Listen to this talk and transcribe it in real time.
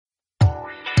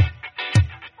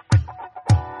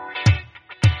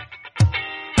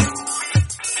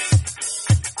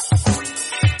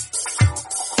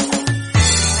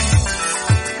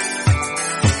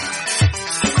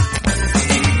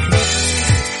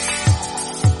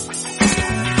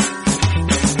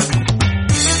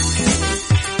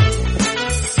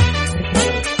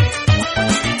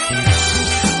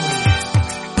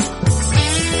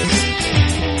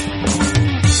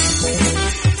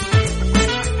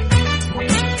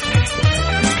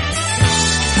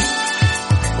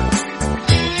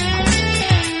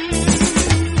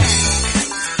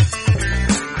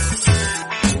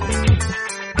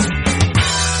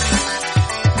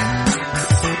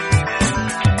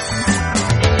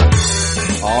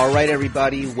All right,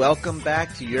 everybody, welcome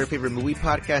back to your favorite movie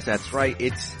podcast. That's right,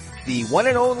 it's the one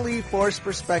and only Force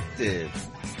Perspective.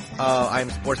 I'm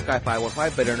Sports Guy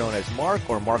 515, better known as Mark,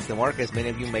 or Mark the Mark, as many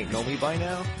of you may know me by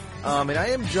now. And I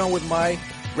am joined with my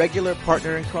regular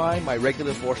partner in crime, my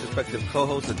regular Force Perspective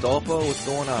co-host, Adolfo. What's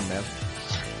going on, man?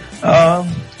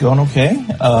 Going okay.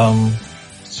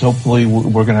 So hopefully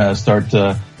we're going to start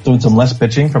doing some less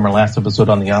bitching from our last episode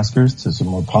on the Oscars to some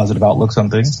more positive outlooks on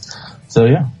things. So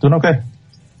yeah, doing okay.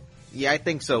 Yeah, I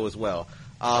think so as well.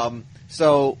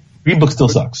 So Green Book still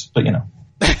sucks, but you know.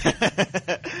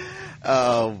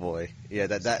 Oh boy, yeah,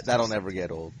 that'll never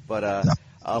get old. But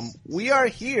No. We are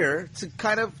here to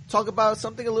kind of talk about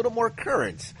something a little more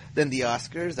current than the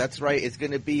Oscars. That's right, it's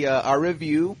going to be our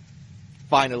review,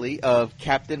 finally, of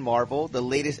Captain Marvel, the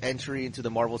latest entry into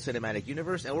the Marvel Cinematic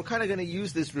Universe, and we're kind of going to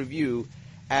use this review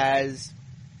as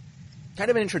kind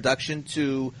of an introduction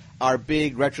to our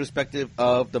big retrospective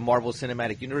of the Marvel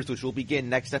Cinematic Universe, which will begin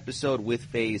next episode with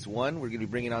Phase 1. We're going to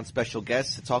be bringing on special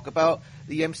guests to talk about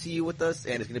the MCU with us,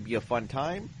 and it's going to be a fun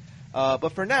time.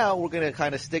 But for now, we're going to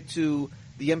kind of stick to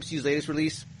the MCU's latest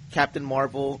release, Captain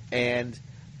Marvel. And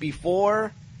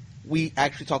before we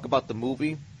actually talk about the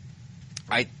movie,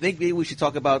 I think maybe we should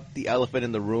talk about the elephant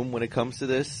in the room when it comes to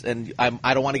this. And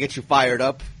I don't want to get you fired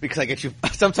up, because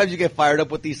sometimes you get fired up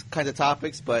with these kinds of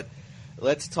topics, but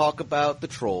let's talk about the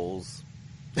trolls.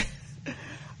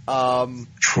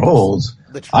 Trolls?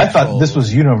 I thought this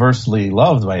was universally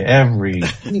loved by every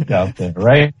geek out there,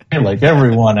 right? Like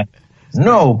everyone,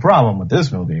 no problem with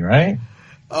this movie, right?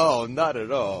 Oh, not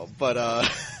at all. But,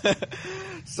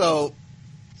 so,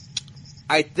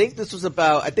 I think this was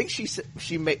about, I think she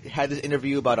had this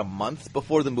interview about a month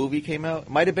before the movie came out. It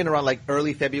might have been around like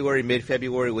early February,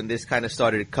 mid-February, when this kind of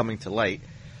started coming to light.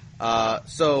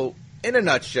 So, in a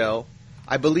nutshell,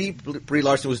 I believe Brie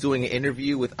Larson was doing an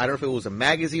interview with, I don't know if it was a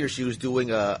magazine or she was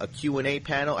doing a Q&A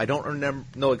panel. I don't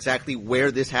know exactly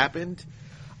where this happened.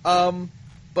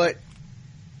 But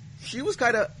she was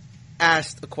kind of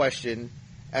asked a question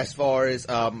as far as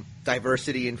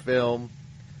diversity in film.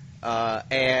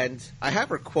 And I have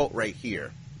her quote right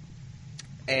here.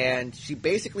 And she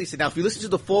basically said, now if you listen to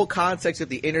the full context of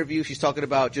the interview, she's talking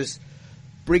about just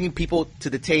bringing people to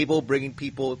the table, bringing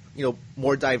people,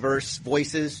 more diverse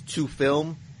voices to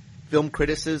film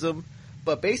criticism.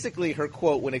 But basically her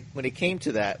quote when it came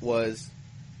to that was,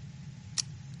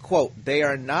 quote, "They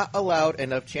are not allowed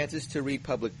enough chances to read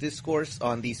public discourse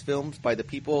on these films by the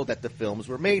people that the films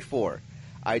were made for.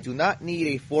 I do not need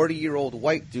a 40-year-old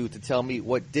white dude to tell me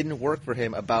what didn't work for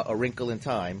him about A Wrinkle in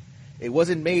Time. It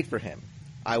wasn't made for him.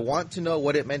 I want to know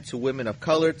what it meant to women of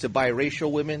color, to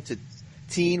biracial women, to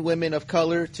teen women of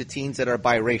color, to teens that are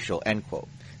biracial," end quote.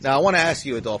 Now, I want to ask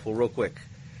you, Adolfo, real quick.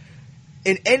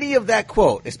 In any of that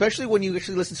quote, especially when you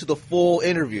actually listen to the full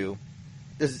interview,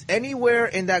 does anywhere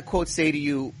in that quote say to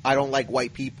you, I don't like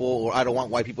white people, or I don't want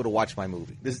white people to watch my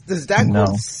movie? Does that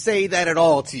quote say that at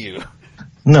all to you?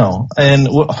 No.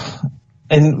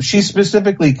 And she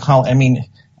specifically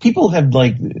people have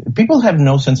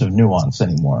no sense of nuance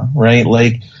anymore, right?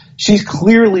 Like, she's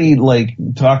clearly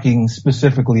talking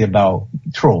specifically about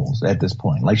trolls at this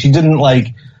point. Like, she didn't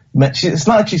it's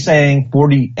not like she's saying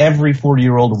every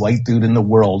 40-year-old white dude in the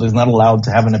world is not allowed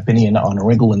to have an opinion on A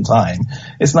Wrinkle in Time.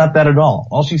 It's not that at all.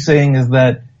 All she's saying is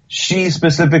that she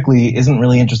specifically isn't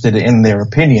really interested in their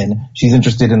opinion. She's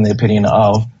interested in the opinion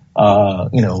of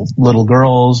little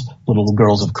girls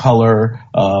of color,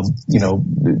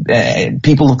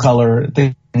 people of color,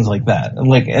 things like that.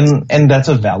 And that's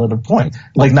a valid point.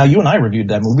 Like, now you and I reviewed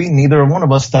that movie. Neither one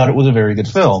of us thought it was a very good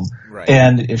film. Right.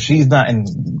 And if she's not, and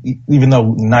even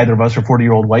though neither of us are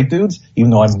 40-year-old white dudes,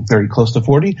 even though I'm very close to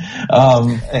 40, but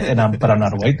I'm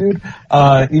not a white dude,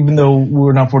 even though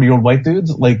we're not 40-year-old white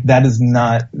dudes, that is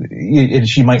not,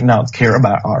 she might not care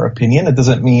about our opinion. It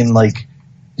doesn't mean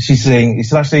she's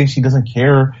not saying she doesn't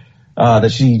care,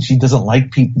 that she doesn't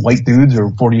like white dudes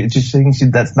or 40. It's just saying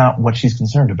that's not what she's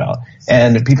concerned about.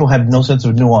 And people have no sense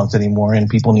of nuance anymore, and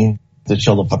people need to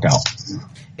chill the fuck out.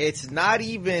 It's not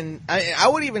even, I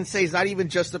would even say it's not even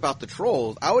just about the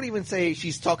trolls. I would even say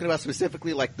she's talking about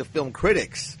specifically the film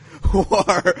critics who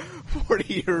are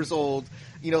 40 years old,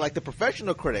 like the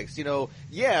professional critics.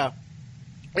 Yeah,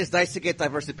 it's nice to get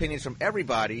diverse opinions from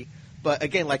everybody, but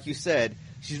again, like you said,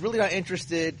 she's really not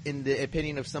interested in the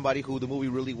opinion of somebody who the movie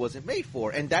really wasn't made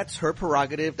for. And that's her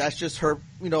prerogative. That's just her,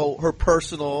 her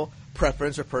personal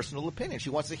preference or personal opinion. She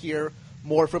wants to hear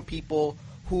more from people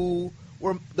who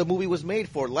the movie was made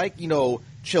for,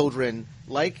 children,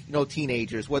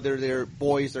 teenagers, whether they're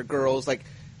boys or girls.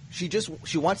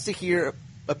 She wants to hear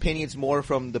opinions more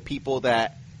from the people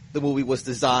that the movie was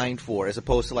designed for, as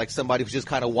opposed to like somebody who's just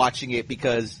kind of watching it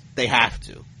because they have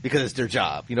to, because it's their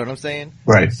job. You know what I'm saying?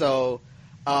 Right. So,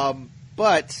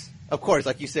 but of course,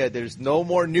 like you said, there's no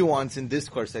more nuance in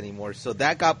discourse anymore. So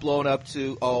that got blown up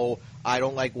to, oh, I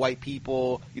don't like white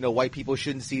people. You know, white people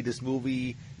shouldn't see this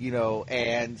movie. You know,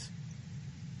 and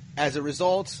as a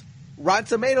result, Rotten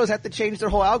Tomatoes had to change their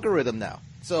whole algorithm now.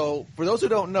 So for those who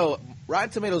don't know, Rotten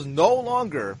Tomatoes no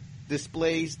longer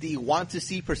displays the want to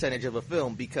see percentage of a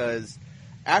film, because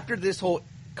after this whole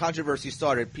controversy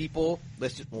started, people,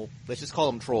 let's just call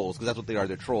them trolls, because that's what they are,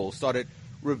 they're trolls, started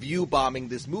review bombing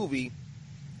this movie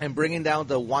and bringing down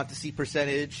the want to see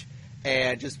percentage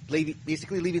and just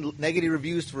basically leaving negative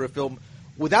reviews for a film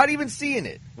without even seeing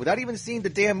it, without even seeing the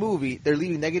damn movie. They're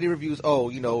leaving negative reviews. Oh,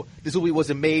 you know, this movie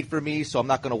wasn't made for me, so I'm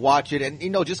not going to watch it, and, you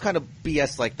know, just kind of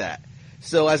BS like that.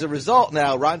 So as a result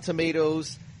now, Rotten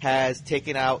Tomatoes has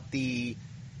taken out the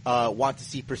want to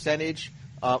see percentage.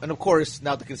 And of course,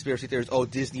 now the conspiracy theories, oh,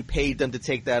 Disney paid them to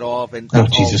take that off. And oh,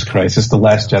 Jesus Christ, it's the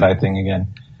Last Jedi thing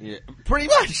again. Yeah, pretty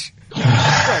much.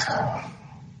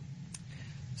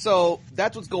 So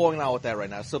that's what's going on with that right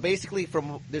now. So basically,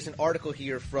 there's an article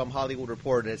here from Hollywood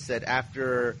Reporter that said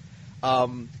after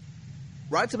Rotten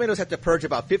Tomatoes had to purge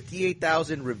about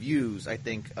 58,000 reviews, I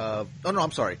think.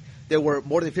 I'm sorry. There were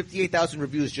more than 58,000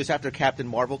 reviews just after Captain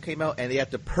Marvel came out, and they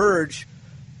had to purge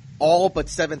all but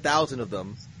 7,000 of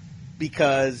them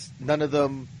because none of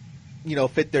them, you know,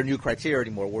 fit their new criteria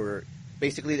anymore. Were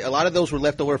basically a lot of those were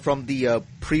left over from the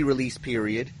pre-release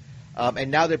period, and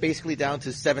now they're basically down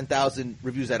to 7,000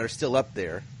 reviews that are still up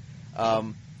there.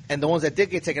 And the ones that did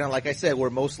get taken out, like I said, were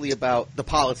mostly about the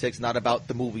politics, not about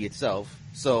the movie itself.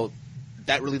 So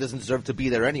that really doesn't deserve to be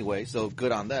there anyway. So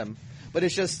good on them. But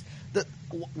it's just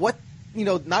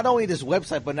not only this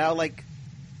website, but now, like,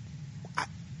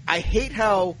 I hate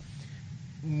how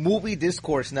movie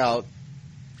discourse now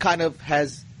kind of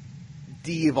has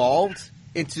de-evolved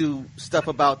into stuff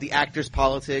about the actor's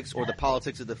politics or the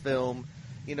politics of the film.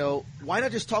 You know, why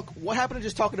not just talk? What happened to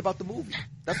just talking about the movie?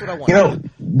 That's what I want. You know,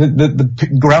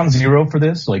 the ground zero for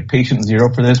this, like patient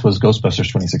zero for this, was Ghostbusters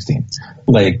 2016.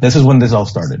 Like, this is when this all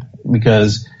started,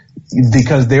 because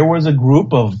there was a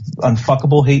group of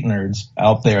unfuckable hate nerds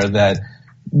out there that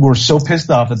were so pissed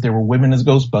off that there were women as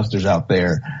Ghostbusters out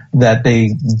there that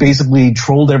they basically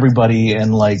trolled everybody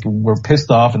and, like, were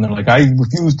pissed off, and they're like, I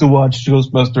refuse to watch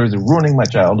Ghostbusters, they're ruining my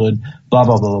childhood, blah,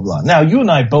 blah, blah, blah, blah. Now, you and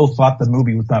I both thought the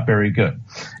movie was not very good.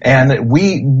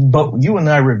 But you and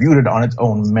I reviewed it on its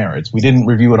own merits. We didn't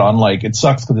review it on, like, it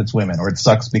sucks because it's women, or it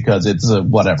sucks because it's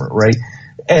whatever, right?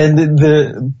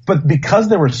 But because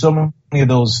there were so many of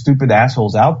those stupid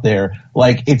assholes out there,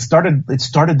 like, it started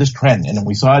this trend, and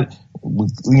we saw it.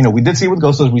 We did see it with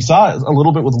Ghostbusters. We saw it a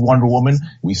little bit with Wonder Woman.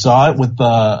 We saw it with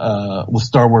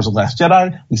Star Wars: The Last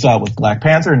Jedi. We saw it with Black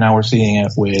Panther, and now we're seeing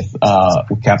it with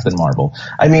Captain Marvel.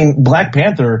 I mean, Black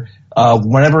Panther,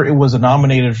 whenever it was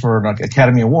nominated for an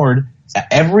Academy Award,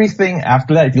 everything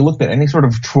after that, if you looked at any sort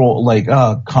of troll, like,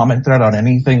 comment thread on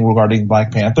anything regarding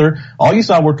Black Panther, all you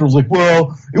saw were trolls like,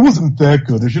 well, it wasn't that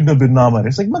good, it shouldn't have been nominated.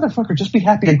 It's like, motherfucker, just be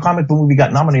happy a comic book movie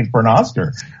got nominated for an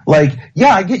Oscar. Like,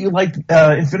 yeah, I get you liked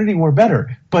Infinity War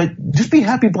better, but just be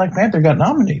happy Black Panther got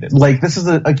nominated. Like, this is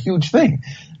a huge thing.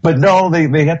 But no,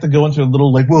 they have to go into a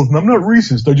little, like, well, I'm not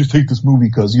racist, I just hate this movie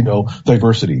because, you know,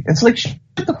 diversity. It's like, shut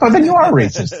the fuck, then you are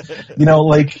racist. You know,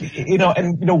 like, you know,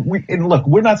 and, you know, look,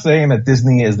 we're not saying that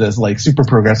Disney is this, like, super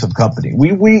progressive company.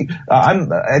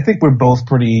 I think we're both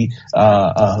pretty,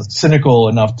 cynical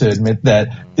enough to admit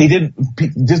that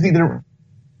Disney didn't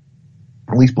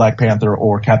release Black Panther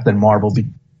or Captain Marvel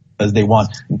because they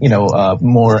want, you know,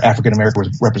 more African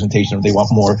American representation, or they want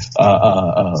more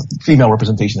female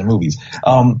representation in movies.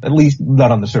 At least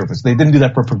not on the surface. They didn't do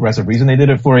that for a progressive reason. They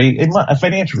did it for a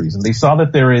financial reason. They saw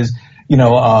that there is, you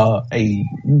know, they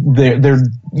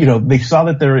saw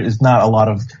that there is not a lot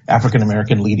of African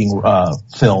American leading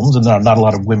films, and not a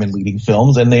lot of women leading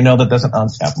films, and they know that that's an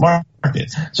untapped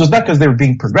market. So it's not because they were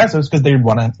being progressive; it's because they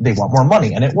want more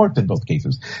money, and it worked in both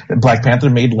cases. Black Panther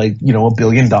made, like, you know, $1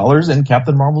 billion, and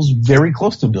Captain Marvel's very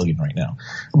close to $1 billion right now.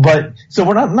 But so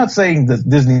we're not saying that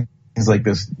Disney is like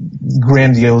this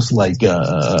grandiose, like,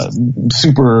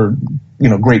 super, you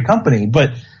know, great company,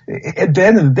 but at the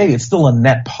end of the day, it's still a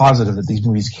net positive that these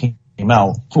movies came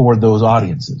out for those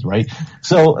audiences, right?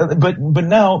 So, but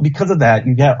now, because of that,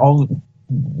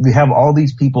 we have all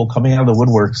these people coming out of the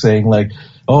woodwork saying, like,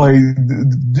 oh,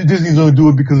 Disney's only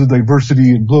doing it because of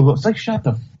diversity and blah, blah. It's like, shut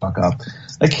the fuck up.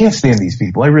 I can't stand these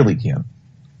people. I really can't.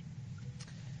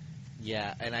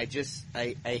 Yeah, and I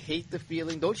hate the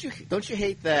feeling. Don't you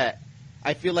hate that?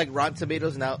 I feel like Rotten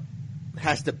Tomatoes now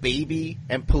has to baby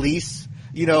and police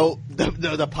you know,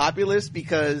 the populace,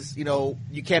 because, you know,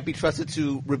 you can't be trusted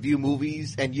to review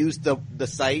movies and use the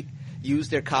site, use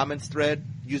their comments thread,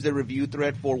 use their review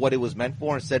thread for what it was meant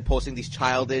for, instead posting these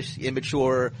childish,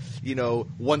 immature, you know,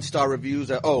 1-star reviews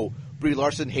that, oh, Brie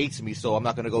Larson hates me, so I'm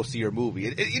not going to go see her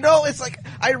movie. You know, it's like,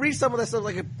 I read some of that stuff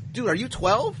like, dude, are you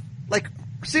 12? Like,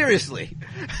 seriously.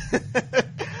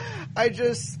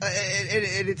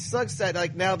 It sucks that,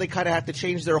 like, now they kind of have to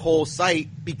change their whole site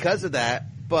because of that,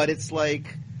 but it's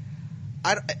like,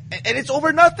 and it's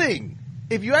over nothing.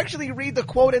 If you actually read the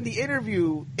quote in the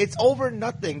interview, it's over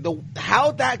nothing.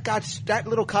 How that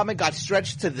little comment got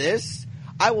stretched to this,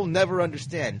 I will never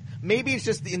understand. Maybe it's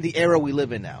just in the era we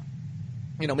live in now.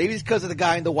 You know, maybe it's because of the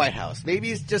guy in the White House.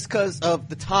 Maybe it's just because of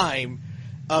the time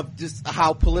of just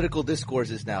how political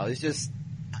discourse is now. It's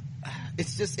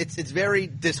very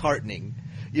disheartening,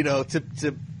 you know,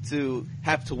 to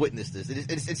have to witness this.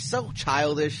 It's so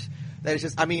childish that it's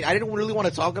just, I mean, I didn't really want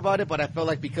to talk about it, but I felt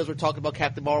like because we're talking about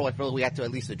Captain Marvel, I felt like we had to at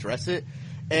least address it.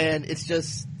 And it's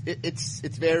just,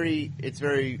 it's very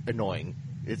annoying.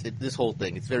 This whole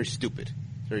thing, it's very stupid.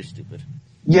 It's very stupid.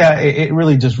 Yeah, it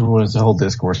really just ruins the whole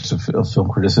discourse of film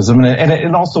criticism, and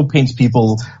it also paints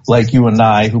people like you and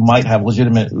I who might have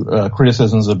legitimate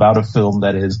criticisms about a film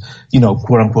that is, you know,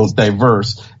 quote unquote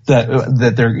diverse,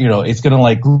 that they're, you know, it's going to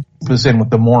like group us in with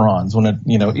the morons when it,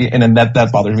 you know, and then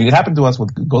that bothers me. It happened to us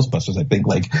with Ghostbusters, I think,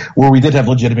 like where we did have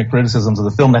legitimate criticisms of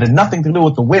the film that had nothing to do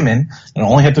with the women and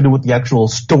only had to do with the actual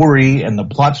story and the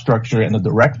plot structure and the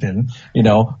direction, you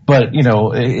know. But you know,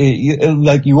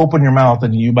 like you open your mouth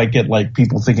and you might get like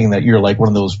people thinking that you're like one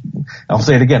of those, I'll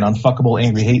say it again, unfuckable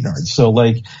angry hate nerds. So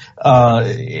like,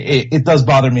 it does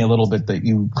bother me a little bit that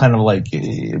you kind of like,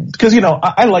 because you know,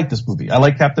 I like this movie. I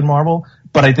like Captain Marvel,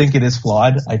 but I think it is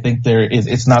flawed. I think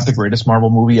it's not the greatest Marvel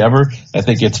movie ever. I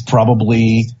think it's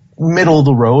probably middle of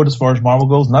the road as far as Marvel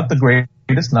goes. Not the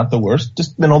greatest, not the worst,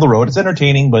 just middle of the road. It's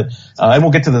entertaining, but, and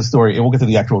we'll get to the story, and we'll get to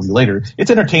the actual review later. It's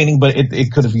entertaining, but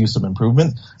it could have used some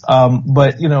improvement.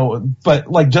 But you know, but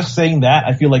like just saying that,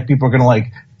 I feel like people are gonna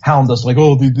like hound us like,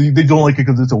 oh, they don't like it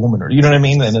because it's a woman, or you know what I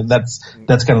mean? And that's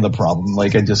kind of the problem.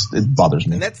 Like, it bothers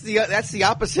me. And that's the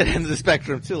opposite end of the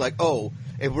spectrum too. Like, oh,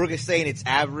 if we're saying it's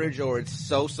average or it's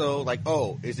so, like,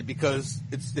 oh, is it because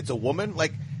it's a woman?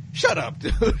 Like, shut up,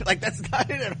 dude. Like, that's not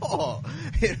it at all.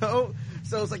 You know?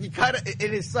 So it's like, you kind of,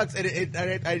 it sucks. And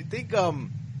I think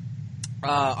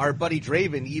our buddy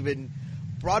Draven even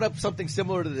brought up something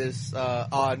similar to this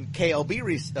on KLB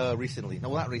recently.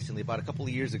 No, not recently, about a couple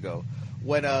of years ago.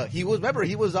 When he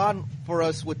was on for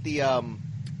us with the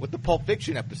Pulp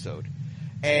Fiction episode.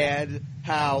 And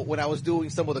how when I was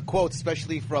doing some of the quotes,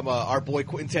 especially from our boy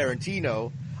Quentin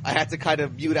Tarantino, I had to kind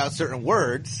of mute out certain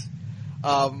words.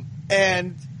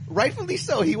 And rightfully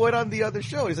so, he went on the other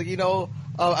show. He's like, you know,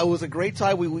 it was a great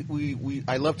time.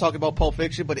 I love talking about Pulp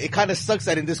Fiction, but it kind of sucks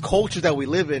that in this culture that we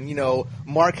live in, you know,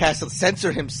 Mark has to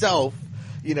censor himself,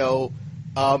 you know,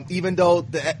 even though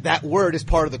that word is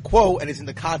part of the quote and it's in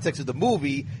the context of the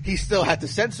movie, he still had to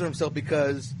censor himself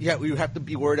because we have to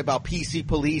be worried about PC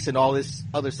police and all this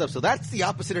other stuff. So that's the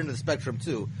opposite end of the spectrum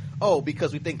too. Oh,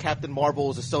 because we think Captain Marvel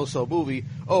is a so-so movie.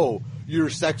 Oh, you're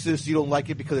sexist. You don't like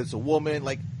it because it's a woman.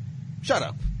 Like, shut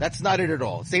up. That's not it at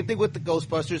all. Same thing with the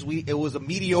Ghostbusters. It was a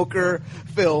mediocre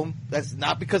film. That's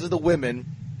not because of the women.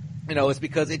 You know, it's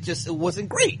because it wasn't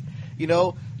great. You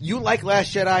know, you like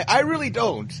Last Jedi. I really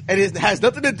don't. And it has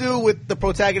nothing to do with the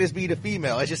protagonist being a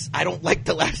female. It's just, I don't like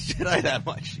The Last Jedi that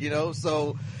much, you know?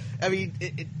 So, I mean,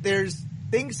 there's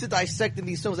things to dissect in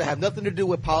these films that have nothing to do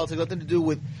with politics, nothing to do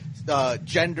with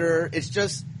gender. It's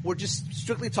just, we're just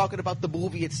strictly talking about the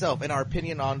movie itself and our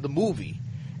opinion on the movie.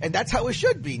 And that's how it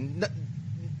should be.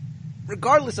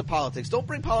 Regardless of politics. Don't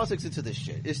bring politics into this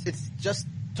shit. It's just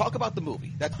talk about the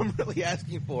movie. That's what I'm really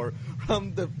asking for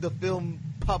from the film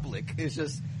public, is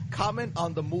just comment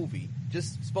on the movie.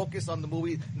 Just focus on the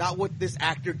movie, not what this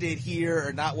actor did here,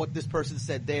 or not what this person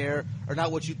said there, or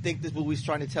not what you think this movie's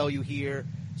trying to tell you here.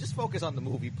 Just focus on the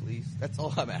movie, please. That's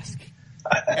all I'm asking.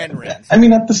 I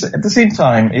mean, at the same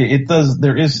time,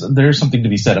 there is something to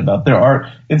be said about,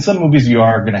 in some movies you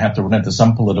are going to have to run into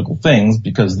some political things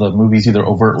because the movie's either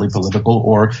overtly political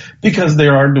or because they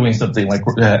are doing something like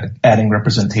adding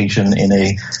representation in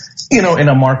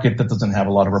a market that doesn't have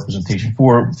a lot of representation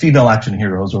for female action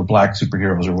heroes or black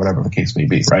superheroes or whatever the case may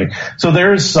be, right? So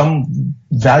there is some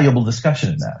valuable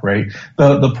discussion in that, right?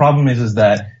 The problem is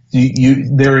that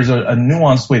there is a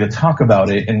nuanced way to talk about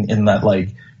it in that,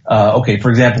 like, okay, for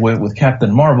example, with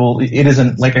Captain Marvel, it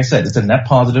isn't, like I said, it's a net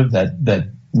positive that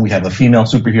we have a female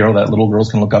superhero that little girls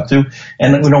can look up to.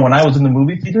 And, you know, when I was in the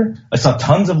movie theater, I saw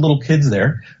tons of little kids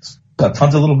there.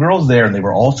 tons of little girls there, and they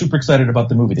were all super excited about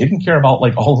the movie. They didn't care about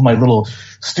like all of my little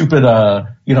stupid,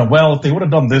 well, if they would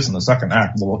have done this in the second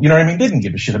act, well, you know what I mean? They didn't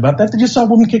give a shit about that. They just saw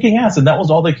women kicking ass, and that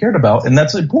was all they cared about, and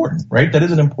that's important, right? That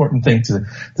is an important thing to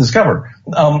discover.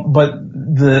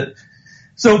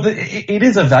 It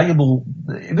is a valuable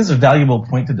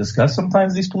point to discuss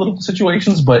sometimes these political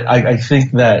situations, but I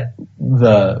think that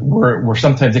where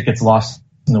sometimes it gets lost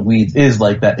in the weeds is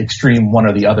like that extreme one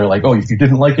or the other, like, oh, if you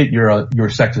didn't like it, you're a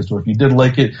sexist, or if you did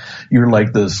like it, you're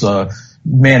like this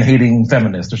man-hating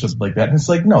feminist or something like that. And it's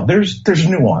like, no, there's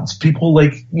nuance. People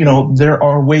there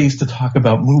are ways to talk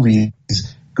about movies,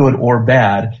 good or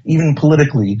bad, even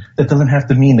politically, that doesn't have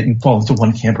to mean that you fall into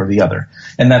one camp or the other.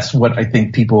 And that's what I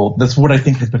think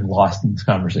has been lost in this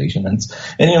conversation. And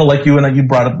like you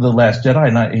brought up The Last Jedi,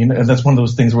 and that's one of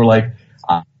those things where like,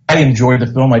 I enjoy the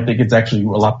film. I think it's actually a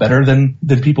lot better than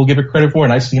people give it credit for,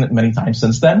 and I've seen it many times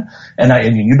since then.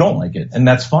 And you don't like it, and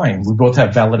that's fine. We both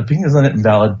have valid opinions on it, and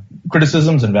valid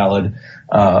criticisms, and valid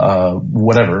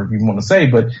whatever you want to say.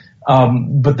 But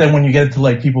then when you get to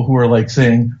like people who are like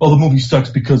saying, "Oh, the movie sucks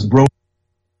because bro."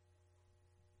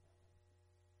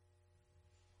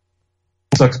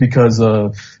 Sucks because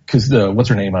what's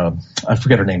her name? I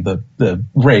forget her name. The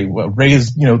Ray. Ray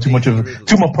is too much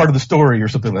part of the story or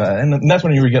something like that. And that's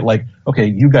when you get like, okay,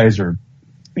 your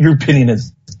opinion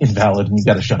is invalid and you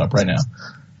got to shut up right now.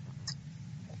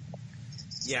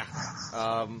 Yeah,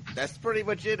 that's pretty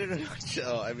much it in a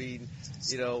nutshell. I mean,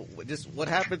 just what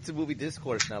happened to movie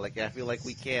discourse now? Like, I feel like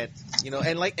we can't,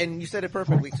 and you said it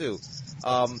perfectly too.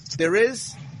 There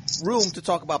is room to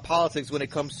talk about politics when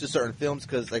it comes to certain films,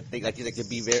 because like they could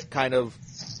be kind of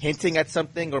hinting at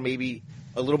something, or maybe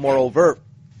a little more overt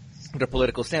their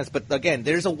political stance. But again,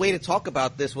 there's a way to talk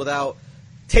about this without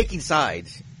taking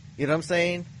sides. You know what I'm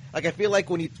saying? Like, I feel like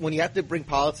when you have to bring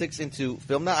politics into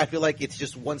film now, I feel like it's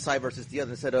just one side versus the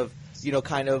other, instead of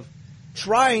kind of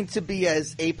trying to be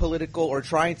as apolitical or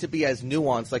trying to be as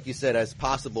nuanced, like you said, as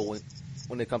possible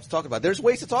when it comes to talking about it. There's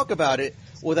ways to talk about it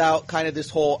without kind of this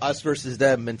whole us versus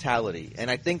them mentality. And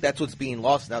I think that's what's being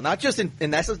lost now. And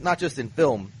that's not just in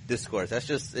film discourse. That's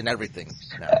just in everything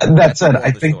now. That said,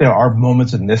 I think there are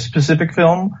moments in this specific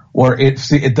film where it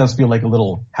does feel like a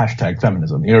little hashtag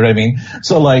feminism. You know what I mean?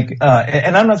 So like,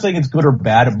 and I'm not saying it's good or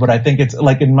bad, but I think it's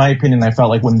like, in my opinion, I felt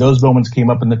like when those moments came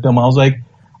up in the film, I was like,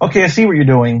 okay, I see what you're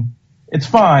doing. It's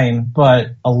fine, but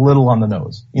a little on the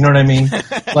nose. You know what I mean?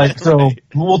 Like, so right.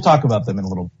 We'll talk about them in a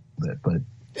little bit, but.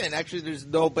 And actually, there's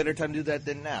no better time to do that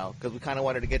than now, because we kind of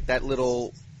wanted to get that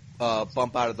little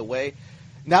bump out of the way.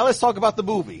 Now let's talk about the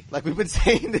movie. Like we've been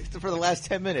saying this for the last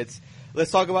 10 minutes. Let's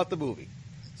talk about the movie.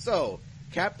 So,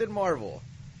 Captain Marvel,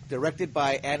 directed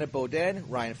by Anna Boden,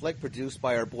 Ryan Fleck, produced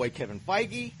by our boy Kevin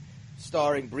Feige,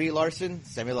 starring Brie Larson,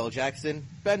 Samuel L. Jackson,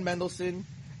 Ben Mendelsohn,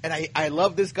 and I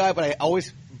love this guy, but I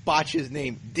always botch his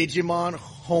name. Digimon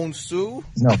Honsu?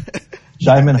 No,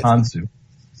 Jaimin Hansu.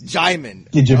 Jaimin.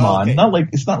 Digimon. Oh, okay.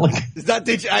 It's not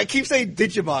I keep saying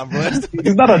Digimon, bro.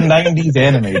 It's not a 90s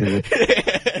anime, dude.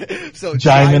 So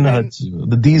Jaimin Hansu.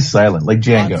 The D's silent, like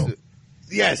Django. Hansu.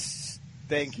 Yes.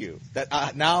 Thank you.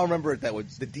 That now I remember it that way.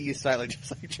 The D is silent, just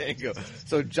like Django.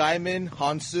 So Jaimin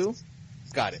Hansu.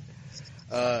 Got it.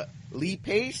 Lee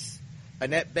Pace,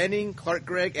 Annette Bening, Clark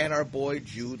Gregg, and our boy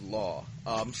Jude Law.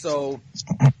 So,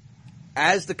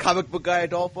 as the comic book guy,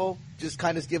 Adolfo, just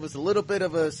kind of give us a little bit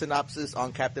of a synopsis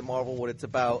on Captain Marvel, what it's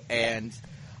about, and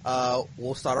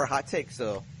we'll start our hot take.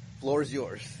 So, floor is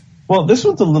yours. Well, this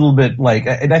one's a little bit like,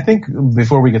 and I think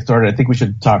before we get started, I think we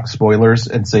should talk spoilers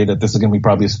and say that this is going to be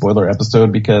probably a spoiler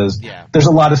episode, because there's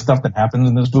a lot of stuff that happens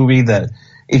in this movie that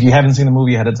if you haven't seen the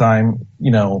movie ahead of time,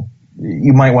 you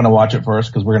might want to watch it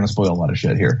first, because we're going to spoil a lot of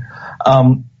shit here.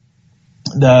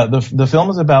 The film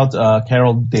is about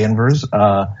Carol Danvers,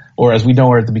 or as we know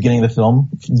her at the beginning of the film,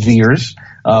 Veers,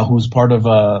 who's part of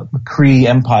the Kree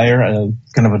Empire,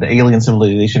 kind of an alien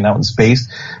civilization out in space.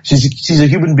 She's a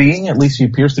human being, at least she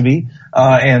appears to be,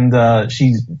 and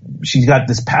she's got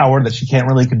this power that she can't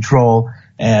really control,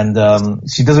 and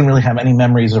she doesn't really have any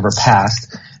memories of her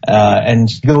past. And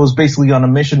she goes basically on a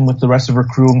mission with the rest of her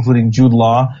crew, including Jude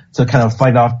Law, to kind of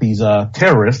fight off these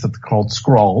terrorists that they're called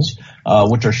Skrulls,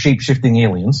 which are shape-shifting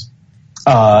aliens.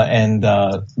 By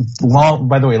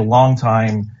the way, long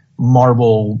time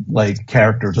Marvel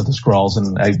characters of the Skrulls,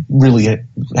 and I'm really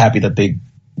happy that they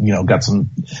got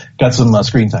some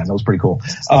screen time. That was pretty cool.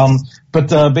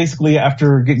 But basically,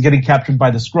 after getting captured by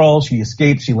the Skrulls, she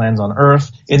escapes. She lands on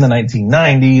Earth in the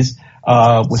 1990s.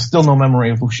 With still no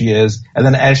memory of who she is. And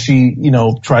then as she,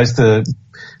 tries to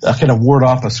kind of ward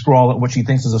off a Skrull, what she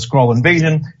thinks is a Skrull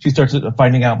invasion. She starts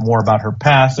finding out more about her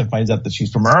past and finds out that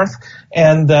she's from Earth,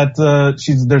 and that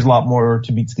there's a lot more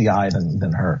to meets the eye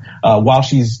than her. While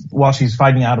she's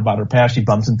finding out about her past, she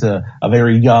bumps into a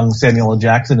very young Samuel L.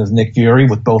 Jackson as Nick Fury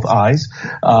with both eyes,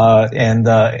 and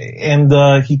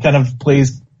he kind of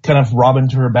plays kind of Robin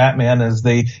to her Batman as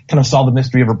they kind of solve the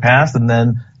mystery of her past, and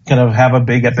then kind of have a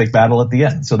big epic battle at the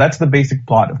end. So that's the basic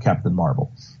plot of Captain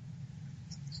Marvel.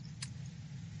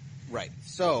 Right.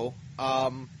 So,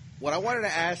 what I wanted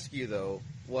to ask you, though,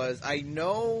 was I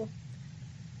know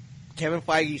Kevin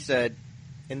Feige said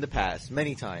in the past,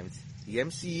 many times, the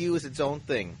MCU is its own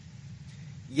thing.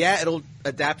 Yeah, it'll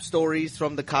adapt stories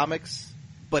from the comics,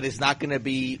 but it's not going to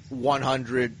be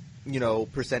 100%,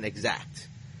 exact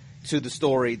to the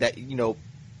story that,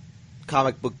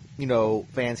 comic book,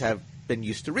 fans have been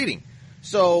used to reading.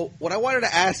 So what I wanted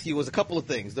to ask you was a couple of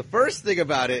things. The first thing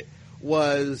about it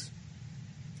was,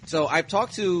 so I've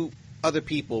talked to other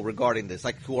people regarding this,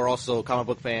 like who are also comic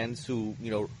book fans who,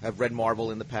 have read Marvel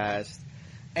in the past.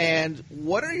 And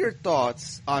what are your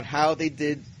thoughts on how they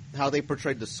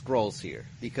portrayed the Skrulls here?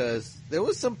 Because there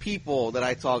was some people that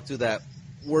I talked to that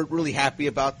weren't really happy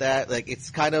about that. Like,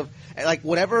 it's kind of like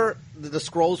whatever the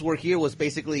Skrulls were here was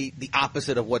basically the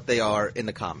opposite of what they are in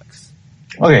the comics.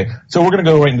 Okay, so we're going to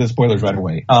go right into the spoilers right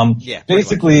away.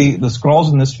 Basically, the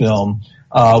Skrulls in this film,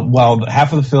 while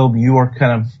half of the film you are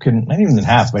not even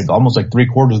half, but almost like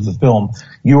 3/4 of the film,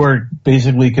 you are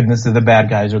basically convinced that the bad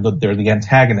guys they're the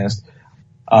antagonist.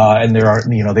 And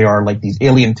they are like these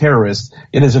alien terrorists.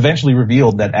 It is eventually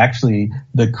revealed that actually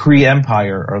the Kree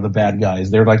Empire are the bad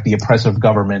guys. They're like the oppressive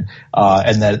government,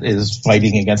 and that is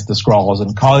fighting against the Skrulls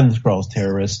and calling the Skrulls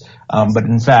terrorists. But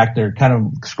in fact, they're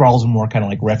Skrulls are more kind of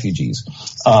like refugees.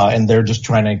 And they're just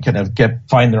trying to kind of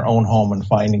find their own home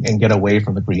and get away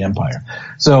from the Kree Empire.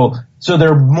 So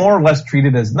they're more or less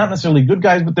treated as not necessarily good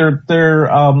guys, but they're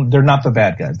not the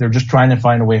bad guys. They're just trying to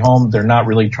find a way home. They're not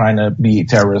really trying to be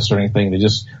terrorists or anything. They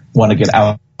just want to get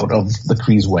out of the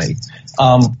Kree's way.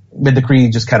 But the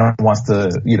Kree just kind of wants to,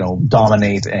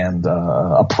 dominate and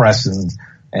oppress and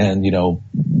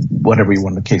whatever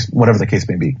the case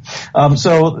may be.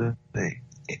 So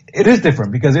it is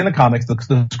different because in the comics, the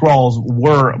Skrulls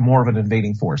were more of an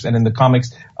invading force, and in the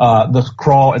comics, the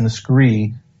Skrull and the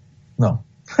Skree, no.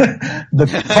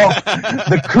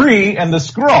 the Kree and the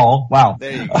Skrull. Wow.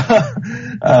 There you go.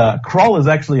 Krull is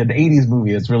actually an 80s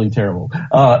movie. It's really terrible.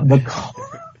 The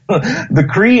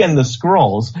Kree and the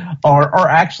Skrulls are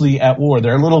actually at war.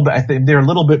 They're I think they're a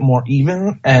little bit more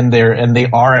even, and they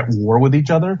are at war with each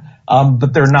other.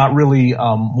 But they're not really,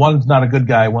 one's not a good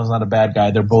guy, one's not a bad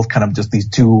guy. They're both kind of just these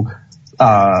two,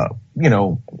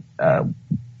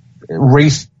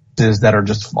 races that are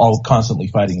just all constantly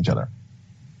fighting each other.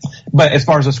 But as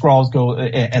far as the Skrulls go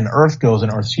and Earth goes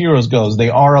and Earth's heroes goes, they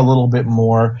are a little bit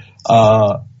more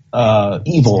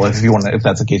evil, if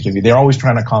that's the case with you. They're always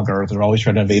trying to conquer Earth. They're always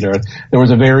trying to invade Earth. There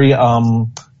was a very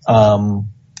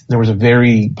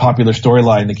popular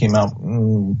storyline that came out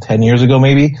 10 years ago,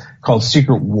 maybe, called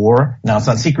Secret War. Now, it's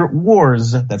not Secret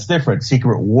Wars. That's different.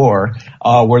 Secret War,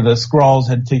 where the Skrulls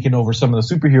had taken over some of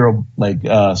the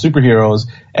superheroes,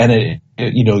 and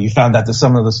you found out that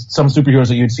some superheroes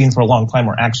that you'd seen for a long time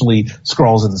were actually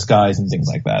Skrulls in disguise and things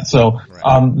like that. So,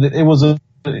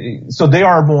 so they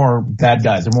are more bad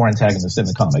guys. They're more antagonists in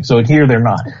the comics. So here they're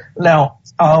not. Now,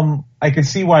 I could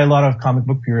see why a lot of comic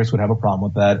book purists would have a problem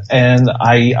with that, and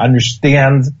I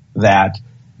understand that,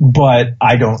 but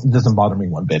it doesn't bother me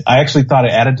one bit. I actually thought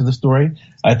it added to the story.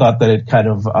 I thought that it kind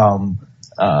of,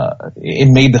 it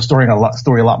made the story a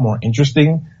lot more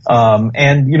interesting. And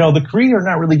the Kree are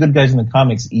not really good guys in the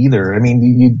comics either. I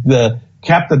mean, the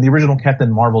original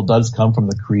Captain Marvel does come from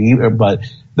the Kree, but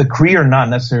the Kree are not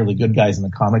necessarily good guys in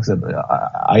the comics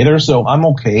either. So I'm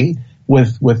okay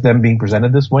with them being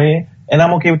presented this way, and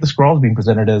I'm okay with the Skrulls being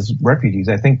presented as refugees.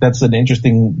 I think that's an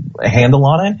interesting handle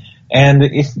on it. And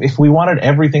if we wanted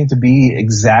everything to be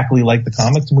exactly like the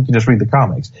comics, then we can just read the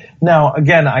comics. Now,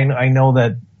 again, I know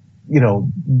that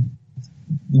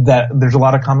that there's a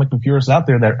lot of comic book purists out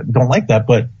there that don't like that,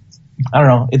 but I don't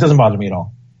know. It doesn't bother me at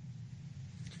all.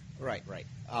 Right.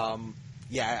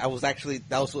 Yeah, that was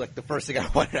like the first thing I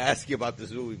wanted to ask you about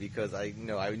this movie, because I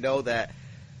know that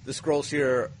the Skrulls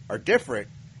here are different,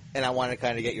 and I want to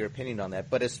kind of get your opinion on that.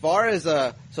 But as far as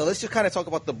so let's just kind of talk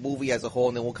about the movie as a whole,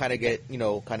 and then we'll kind of get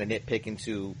kind of nitpick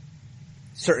into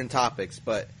certain topics.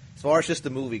 But as far as just the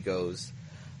movie goes,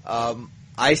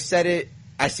 I've seen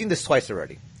this twice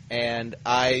already, and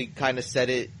I kind of said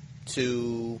it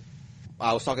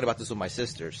I was talking about this with my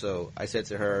sister, so I said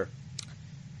to her,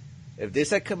 if this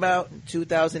had come out in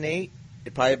 2008,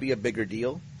 it'd probably be a bigger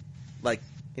deal. Like,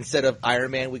 instead of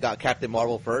Iron Man, we got Captain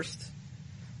Marvel first.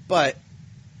 But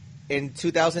in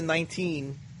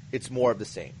 2019, it's more of the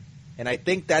same. And I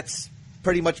think that's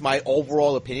pretty much my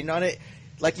overall opinion on it.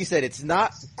 Like you said, it's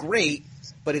not great,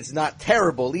 but it's not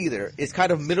terrible either. It's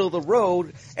kind of middle of the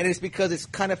road, and it's because it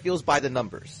kind of feels by the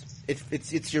numbers.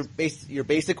 It's your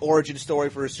basic origin story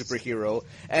for a superhero.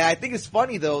 And I think it's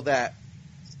funny, though, that,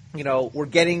 you know, we're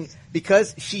getting,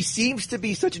 because she seems to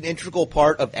be such an integral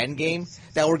part of Endgame,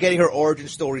 that we're getting her origin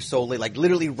story so late, like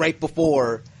literally right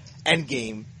before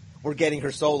Endgame, we're getting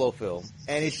her solo film.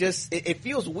 And it's just, it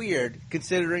feels weird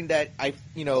considering that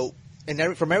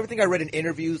from everything I read in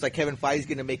interviews, like Kevin Feige's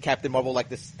going to make Captain Marvel like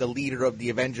the leader of the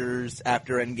Avengers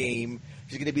after Endgame.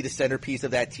 She's going to be the centerpiece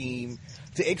of that team.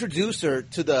 To introduce her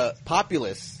to the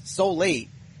populace so late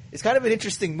is kind of an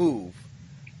interesting move.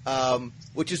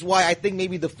 Which is why I think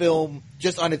maybe the film,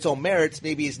 just on its own merits,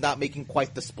 maybe is not making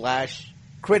quite the splash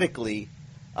critically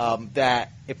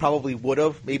that it probably would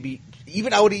have. Maybe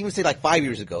even, I would even say like 5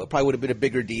 years ago, it probably would have been a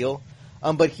bigger deal.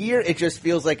 But here, it just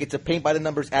feels like it's a paint by the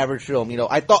numbers average film. You know,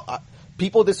 I thought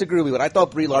people disagree with me, but I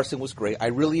thought Brie Larson was great. I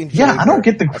really enjoyed. Yeah, I don't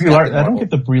get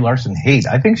the Brie Larson hate.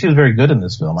 I think she was very good in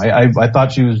this film. I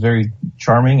thought she was very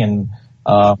charming, and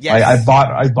yes.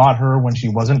 I bought her when she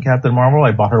wasn't Captain Marvel.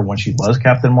 I bought her when she was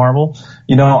Captain Marvel.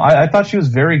 You know, I thought she was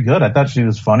very good. I thought she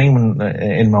was funny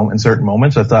in certain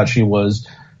moments. I thought she was.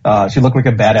 She looked like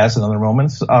a badass in other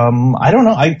moments. I don't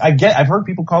know. I've heard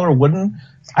people call her wooden.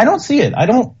 I don't see it. I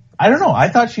don't know. I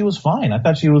thought she was fine. I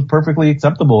thought she was perfectly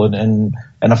acceptable and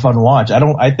a fun watch.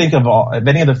 I think of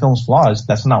any of the film's flaws,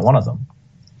 that's not one of them.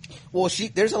 Well,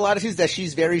 there's a lot of things that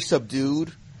she's very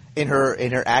subdued in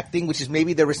her acting, which is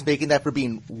maybe they're mistaking that for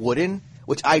being wooden,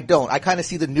 which I don't. I kind of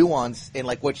see the nuance in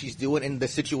like what she's doing in the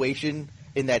situation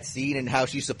in that scene and how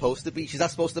she's supposed to be. She's not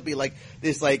supposed to be like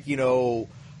this, like, you know,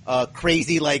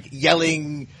 crazy, like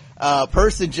yelling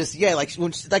person. Just like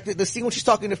the scene when she's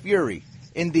talking to Fury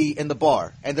in the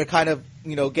bar, and they're kind of,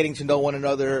 you know, getting to know one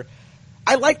another.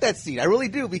 I like that scene. I really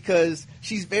do, because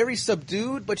she's very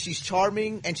subdued, but she's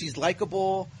charming and she's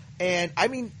likable. And I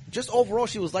mean, just overall,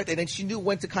 she was like that. And she knew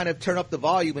when to kind of turn up the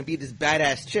volume and be this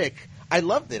badass chick. I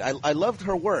loved it. I loved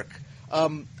her work.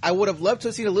 I would have loved to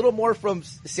have seen a little more from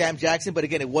Sam Jackson, but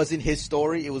again, it wasn't his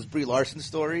story. It was Brie Larson's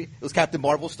story. It was Captain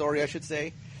Marvel's story, I should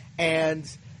say. And,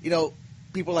 you know,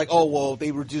 people are like, oh, well,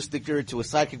 they reduced Nick Fury to a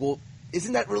sidekick. Well,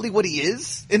 isn't that really what he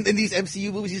is in these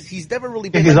MCU movies? He's never really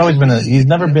been. He's always been he's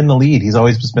never been the lead. He's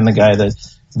always just been the guy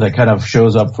that kind of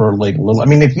shows up for like a little. I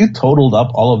mean, if you totaled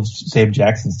up all of Sam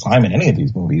Jackson's time in any of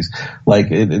these movies, like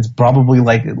it's probably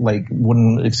like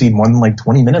wouldn't exceed more than like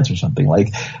 20 minutes or something.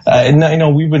 Like, and I know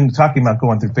we've been talking about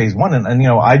going through phase one, and you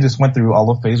know, I just went through all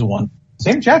of phase one.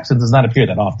 Sam Jackson does not appear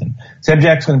that often. Sam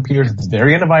Jackson appears at the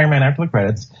very end of Iron Man after the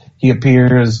credits. He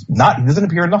doesn't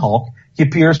appear in the Hulk. He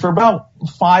appears for about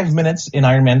 5 minutes in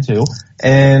Iron Man 2.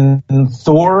 And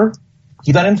Thor,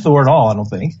 he's not in Thor at all, I don't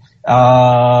think.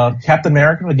 Captain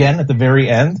America, again, at the very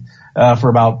end, for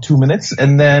about 2 minutes.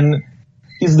 And then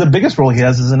the biggest role he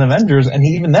has is in Avengers, and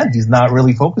even then, he's not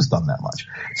really focused on that much.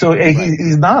 So right.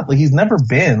 He's never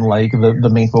been like the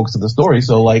main focus of the story.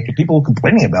 So like people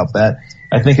complaining about that,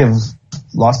 I think have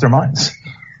lost their minds.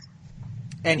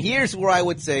 And here's where I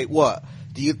would say, what?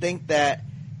 Do you think that,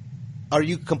 are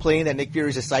you complaining that Nick Fury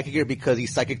is a psychic here because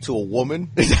he's psychic to a woman?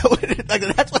 Is that what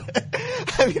that's what,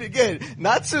 I mean, again,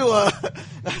 not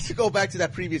to go back to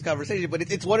that previous conversation, but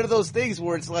it's one of those things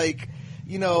where it's like,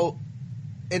 you know,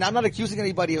 and I'm not accusing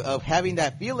anybody of having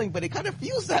that feeling, but it kind of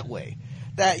feels that way.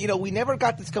 That, you know, we never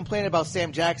got this complaint about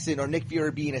Sam Jackson or Nick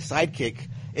Fury being a sidekick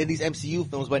in these MCU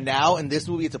films, but now in this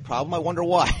movie it's a problem. I wonder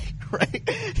why, right?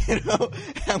 You know,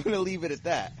 I'm going to leave it at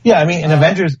that. Yeah, I mean, in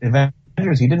Avengers,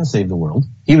 he didn't save the world.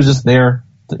 He was just there.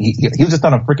 He was just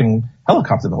on a freaking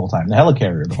helicopter the whole time, the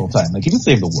helicarrier the whole time. Like, he didn't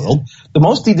save the world. The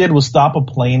most he did was stop a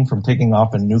plane from taking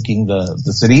off and nuking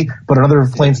the city, but another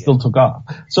plane still took off.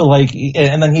 So like,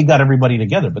 and then he got everybody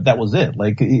together, but that was it.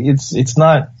 Like, it's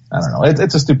not, I don't know,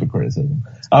 it's a stupid criticism.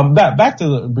 Back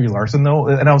to Brie Larson though,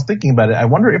 and I was thinking about it, I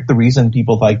wonder if the reason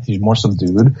people like she's more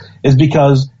subdued is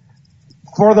because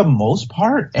for the most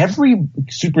part, every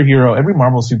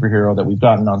Marvel superhero that we've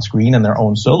gotten on screen in their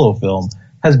own solo film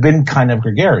has been kind of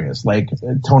gregarious. Like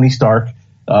Tony Stark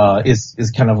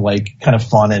is kind of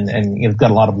fun and it's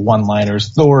got a lot of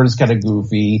one-liners. Thor is kind of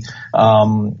goofy.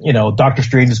 You know, Doctor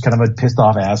Strange is kind of a pissed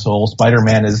off asshole.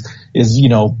 Spider-Man is you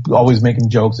know, always making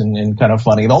jokes and kind of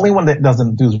funny. The only one that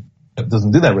doesn't do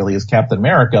that really is Captain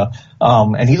America.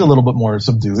 And he's a little bit more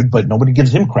subdued, but nobody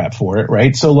gives him crap for it,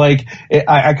 right? So like,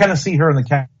 I kind of see her in the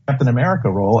Captain America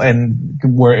role, and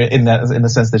where in the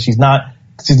sense that she's not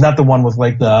the one with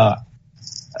like the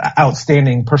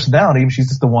outstanding personality. She's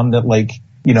just the one that, like,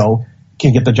 you know,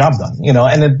 can get the job done, you know,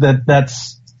 and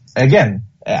that's, again,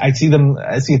 I see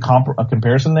a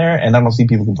comparison there, and I don't see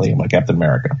people complaining about Captain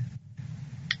America.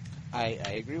 I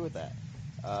agree with that.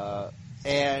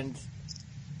 And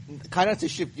kind of to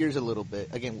shift gears a little bit,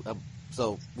 again,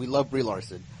 so we love Brie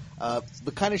Larson,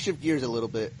 but kind of shift gears a little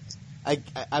bit. I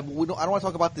don't want to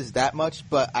talk about this that much,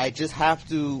 but I just have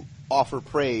to offer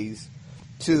praise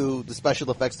to the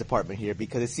special effects department here,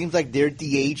 because it seems like their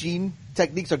de-aging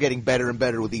techniques are getting better and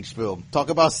better with each film. Talk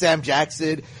about Sam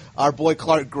Jackson, our boy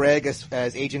Clark Gregg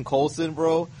as Agent Coulson,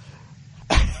 bro.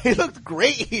 He looked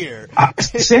great here.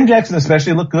 Sam Jackson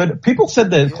especially looked good. People said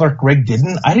that Clark Gregg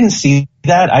didn't. I didn't see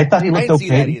that. I thought he looked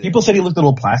okay. People said he looked a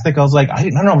little plastic. I was like, I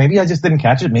don't know. Maybe I just didn't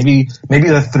catch it. Maybe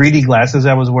the 3D glasses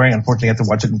I was wearing, unfortunately I have to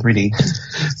watch it in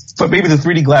 3D, but maybe the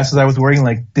 3D glasses I was wearing,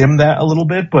 like, dimmed that a little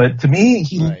bit. But to me,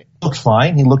 he looks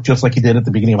fine. He looked just like he did at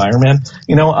the beginning of Iron Man,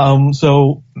 you know,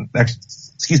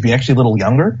 actually a little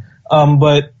younger.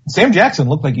 But Sam Jackson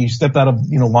looked like he stepped out of,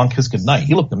 you know, Long Kiss Goodnight.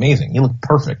 He looked amazing. He looked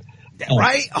perfect.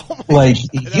 Right? Oh my like,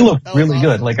 he looked really awesome.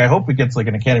 Good. Like, I hope it gets, like,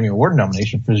 an Academy Award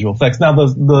nomination for visual effects. Now,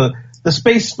 the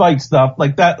space fight stuff,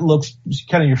 like, that looks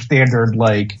kind of your standard,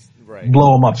 like,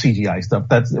 blow 'em up CGI stuff.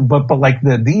 But like,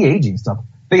 the de-aging stuff,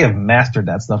 they have mastered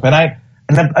that stuff. And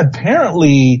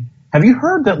apparently, have you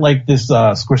heard that, like, this,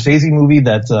 Scorsese movie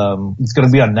that's, it's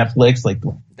gonna be on Netflix, like,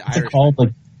 what's it called?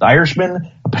 Like, The Irishman?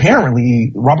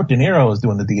 Apparently, Robert De Niro is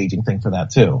doing the de-aging thing for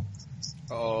that, too.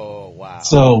 Wow.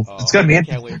 So it's gonna be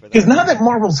interesting, because now that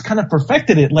Marvel's kind of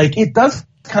perfected it, like, it does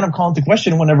kind of call into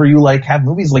question whenever you, like, have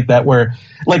movies like that where,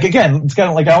 like, again, it's kind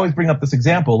of like, I always bring up this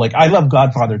example, like, I love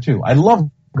Godfather 2. I love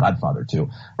Godfather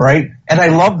 2, right? And I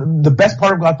love, the best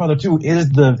part of Godfather 2 is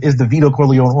the Vito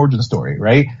Corleone origin story,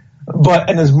 right?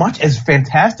 And as much as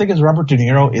fantastic as Robert De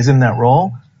Niro is in that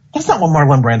role, that's not what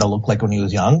Marlon Brando looked like when he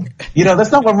was young. You know,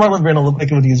 that's not what Marlon Brando looked like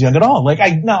when he was young at all. Like,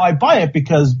 I buy it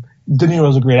because De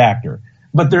Niro's a great actor.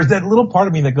 But there's that little part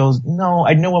of me that goes, no,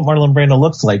 I know what Marlon Brando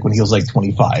looks like when he was like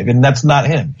 25, and that's not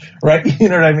him, right? You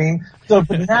know what I mean? So,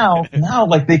 but now,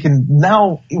 like, they can,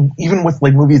 now, even with,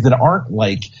 like, movies that aren't,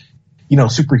 like, you know,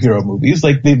 superhero movies,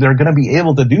 like, they're gonna be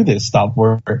able to do this stuff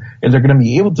where they're gonna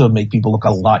be able to make people look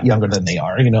a lot younger than they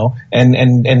are, you know?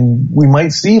 And we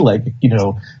might see, like, you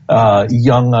know,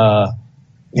 young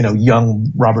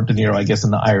Robert De Niro, I guess,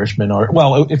 in The Irishman, or,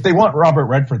 well, if they want Robert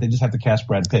Redford, they just have to cast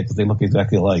Brad Pitt, because they look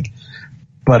exactly alike.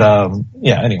 But,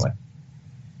 yeah, anyway.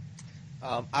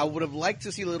 I would have liked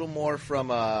to see a little more from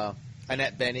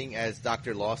Annette Bening as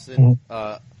Dr. Lawson.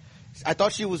 Mm-hmm. I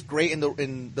thought she was great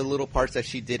in the little parts that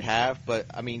she did have, but,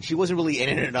 I mean, she wasn't really in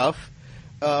it enough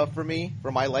for me,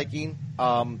 for my liking.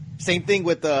 Same thing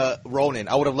with Ronan.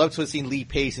 I would have loved to have seen Lee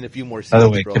Pace in a few more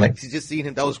scenes, bro. Like, just seeing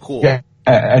him, that was cool. Yeah.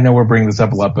 I know we're bringing this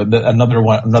up a lot, but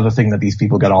another thing that these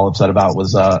people got all upset about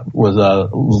was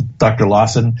Dr.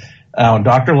 Lawson.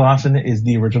 Dr. Lawson is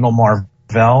the original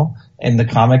Marvel. In the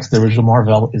comics, the original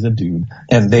Marvel is a dude,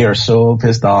 and they are so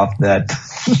pissed off that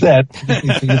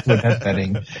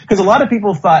because a lot of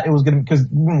people thought it was going to, because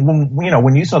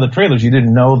when you saw the trailers, you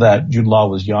didn't know that Jude Law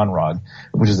was Yon-Rogg,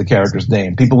 which is the character's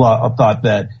name. People thought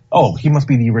that, oh, he must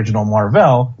be the original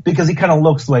Marvel because he kind of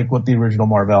looks like what the original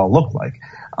Marvel looked like.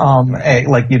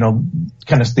 Like,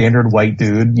 kind of standard white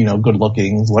dude, good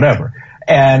looking, whatever.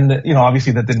 And,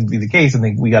 obviously that didn't be the case,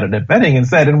 and we got Annette Bening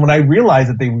instead. And when I realized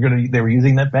that they were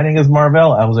using Annette Bening as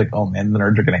Marvel, I was like, oh man, the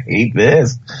nerds are gonna hate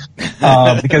this.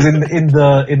 Because in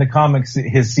the comics,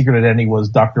 his secret identity was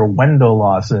Dr. Wendell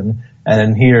Lawson,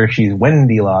 and here she's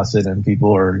Wendy Lawson, and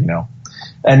people are,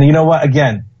 and you know what?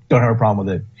 Again, don't have a problem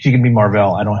with it. She can be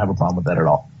Marvel. I don't have a problem with that at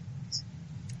all.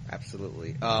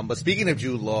 Absolutely. But speaking of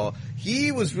Jude Law,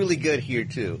 he was really good here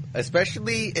too,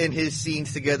 especially in his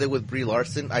scenes together with Brie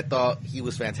Larson. I thought he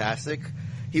was fantastic.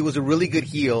 He was a really good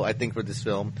heel, I think, for this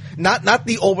film. Not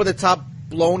the over the top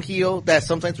blown heel that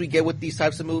sometimes we get with these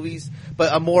types of movies,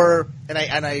 but a more,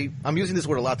 and I'm using this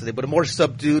word a lot today, but a more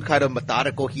subdued kind of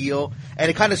methodical heel, and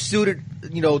it kind of suited,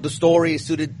 the story,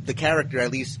 suited the character,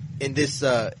 at least in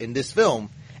this film.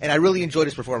 And I really enjoyed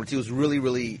his performance. He was really,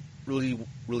 really, really,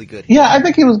 really good. Yeah, I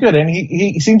think he was good, and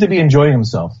he seemed to be enjoying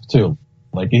himself too.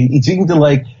 Like he seemed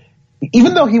to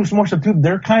even though he was more subdued,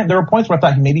 there were points where I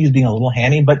thought maybe he was being a little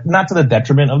handy, but not to the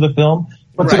detriment of the film.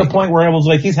 But right. To the point where I was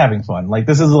like, he's having fun. Like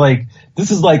this is like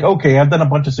okay, I've done a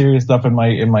bunch of serious stuff in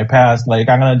my past. Like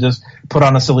I'm gonna just put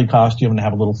on a silly costume and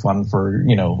have a little fun for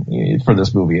for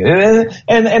this movie.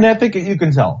 And I think you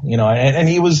can tell, and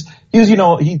he was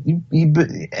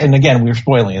and again, we were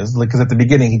spoiling it because at the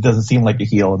beginning he doesn't seem like a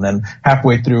heel, and then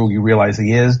halfway through you realize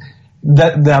he is.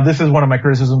 Now this is one of my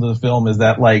criticisms of the film is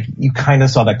that like you kind of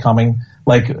saw that coming.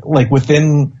 Like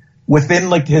within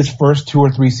like his first 2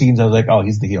 or 3 scenes, I was like, oh,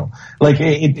 he's the heel. Like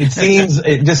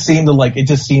it just seemed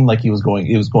like he was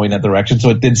going that direction. So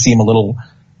it did seem a little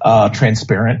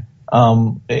transparent.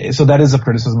 So that is a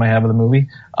criticism I have of the movie.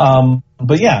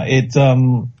 But yeah,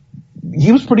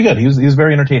 he was pretty good. He was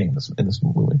very entertaining in this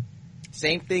movie.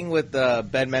 Same thing with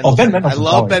Ben Mendelsohn. Oh, Ben Mendelsohn. I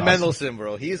love Ben Mendelsohn,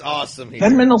 bro. He's awesome here.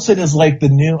 Ben Mendelsohn is like the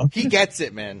new. He gets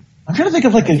it, man. I'm trying to think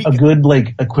of like a good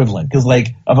like equivalent because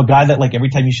like of a guy that like every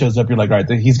time he shows up, you're like, all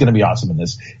right, he's going to be awesome in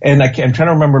this. And I'm trying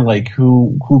to remember like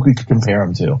who we could compare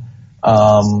him to.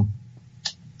 I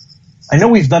know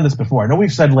we've done this before. I know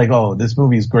we've said like, oh, this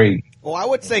movie is great. Well, I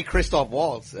would say Christoph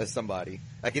Waltz as somebody.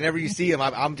 Like whenever you see him,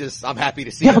 I'm happy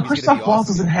to see him. Yeah, but Christoph Waltz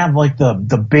doesn't have like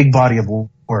the big body of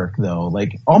work though.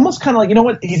 Like almost kind of like, you know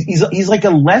what? He's like a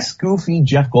less goofy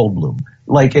Jeff Goldblum.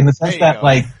 Like in the sense that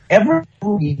like every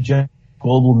movie Jeff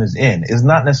Goldblum is in is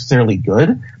not necessarily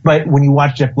good, but when you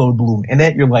watch Jeff Goldblum in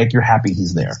it, you're happy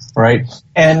he's there, right?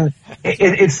 And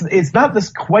it's not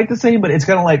quite the same, but it's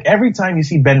kind of like every time you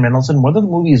see Ben Mendelsohn, whether the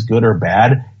movie is good or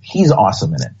bad, he's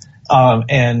awesome in it.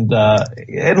 And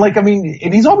like, I mean,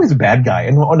 and he's always a bad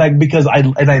guy. Because I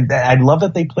love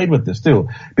that they played with this too,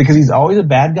 because he's always a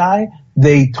bad guy.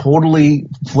 They totally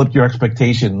flipped your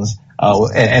expectations,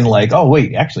 and like, oh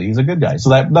wait, actually he's a good guy. So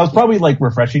that was probably like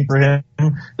refreshing for him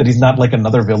that he's not like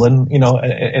another villain, you know,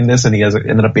 in this, and he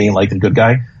ended up being like a good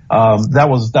guy. That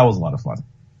was a lot of fun.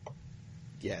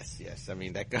 Yes. I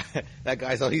mean, that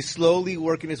guy's he's slowly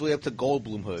working his way up to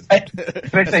Goldblumhood as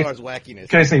far as wackiness.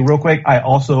 Can I say real quick? I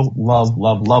also love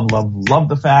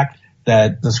the fact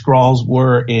that the Skrulls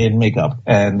were in makeup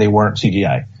and they weren't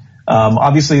CGI.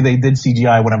 Obviously they did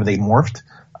CGI whenever they morphed.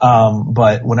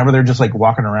 But whenever they're just like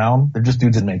walking around, they're just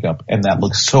dudes in makeup, and that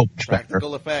looks so much better.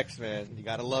 Practical effects, man. You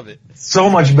gotta love it. So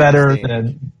much better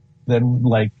than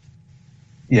like,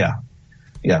 yeah,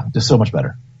 just so much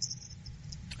better.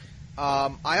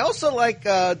 I also like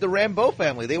the Rambeau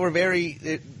family. They were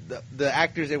the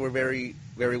actors. They were very,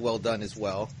 very well done as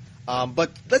well. But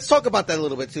let's talk about that a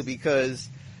little bit too, because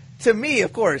to me,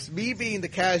 of course, me being the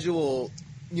casual,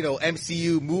 you know,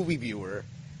 MCU movie viewer,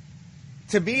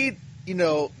 to me, you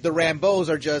know, the Rambeaus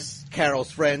are just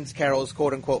Carol's friends, Carol's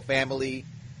quote unquote family.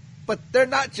 But they're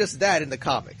not just that in the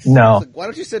comics. No. So why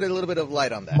don't you shed a little bit of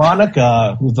light on that?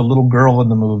 Monica, who's the little girl in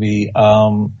the movie,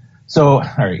 so, all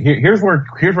right, here's where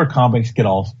comics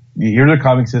here's where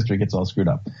comics history gets all screwed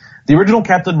up. The original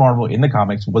Captain Marvel in the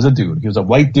comics was a dude. He was a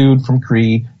white dude from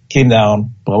Kree, came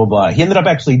down, blah, blah, blah. He ended up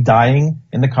actually dying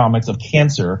in the comics of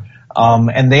cancer.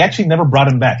 And they actually never brought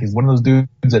him back. He's one of those dudes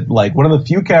that, like, one of the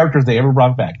few characters they ever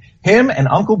brought back. Him and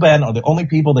Uncle Ben are the only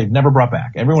people they've never brought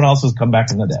back. Everyone else has come back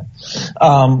from the dead.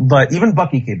 But even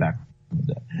Bucky came back.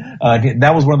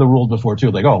 That was one of the rules before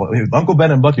too. Like, oh, Uncle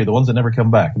Ben and Bucky are the ones that never come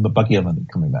back, but Bucky ended up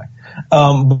coming back.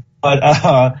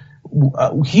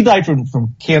 He died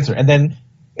from cancer, and then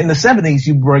in the 70s,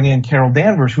 you bring in Carol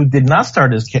Danvers, who did not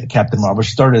start as Captain Marvel.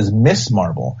 She started as Miss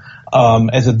Marvel,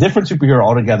 as a different superhero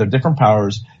altogether, different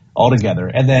powers altogether.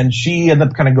 And then she ended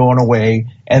up kind of going away.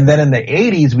 And then in the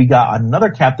 80s, we got another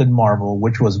Captain Marvel,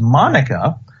 which was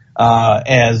Monica,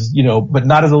 as, you know, but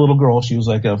not as a little girl. She was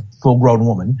like a full grown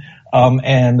woman.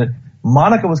 And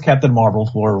Monica was Captain Marvel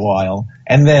for a while.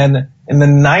 And then in the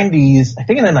 90s, I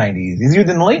think in the 90s,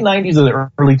 either in the late 90s or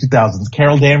the early 2000s,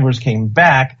 Carol Danvers came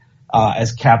back,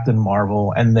 as Captain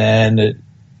Marvel. And then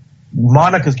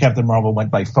Monica's Captain Marvel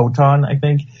went by Photon, I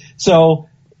think. So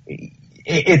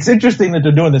it's interesting that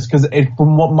they're doing this because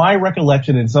from what my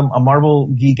recollection, and a Marvel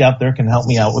geek out there can help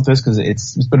me out with this because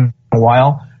it's been a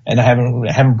while. And I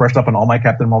haven't brushed up on all my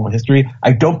Captain Marvel history.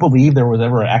 I don't believe there was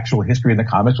ever an actual history in the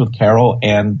comics with Carol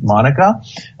and Monica.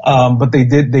 But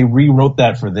they rewrote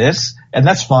that for this, and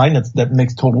that's fine. That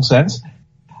makes total sense.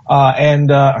 And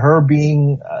her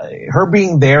being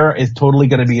there is totally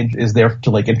going to is there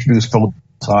to like introduce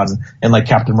Photon and like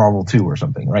Captain Marvel 2 or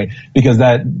something, right? Because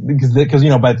you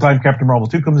know, by the time Captain Marvel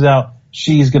 2 comes out,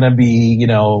 she's going to be, you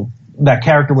know, that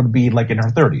character would be like in her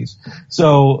 30s.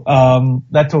 So,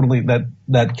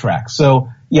 that tracks. So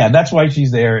yeah, that's why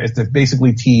she's there, is to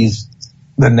basically tease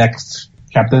the next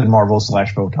Captain Marvel /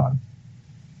 Photon.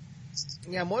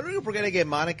 Yeah, I'm wondering if we're going to get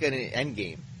Monica in an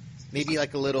Endgame. Maybe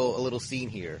like a little scene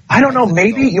here. I don't know.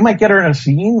 Maybe you might get her in a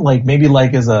scene, like maybe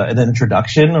like as an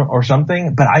introduction or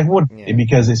something, but I wouldn't,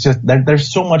 because it's just,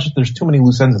 there's too many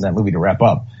loose ends in that movie to wrap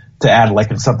up to add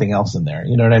like something else in there.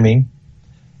 You know what I mean?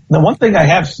 Now, one thing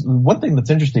that's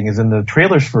interesting is in the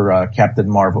trailers for Captain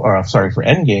Marvel, for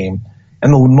Endgame,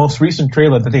 and the most recent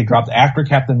trailer that they dropped after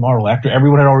Captain Marvel, after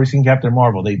everyone had already seen Captain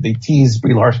Marvel, they teased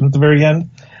Brie Larson at the very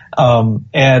end.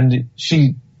 And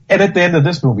at the end of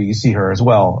this movie, you see her as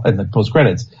well in the post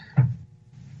credits.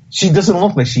 She doesn't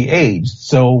look like she aged.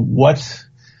 So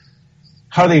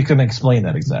how are they going to explain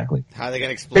that exactly? How are they going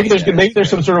to explain maybe there's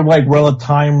some sort of like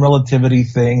time relativity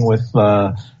thing with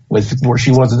where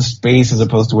she was in space as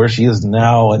opposed to where she is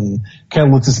now, and kind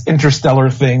of looks this interstellar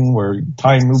thing where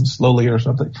time moves slowly or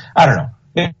something. I don't know.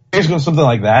 Maybe it's something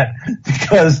like that,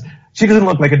 because she doesn't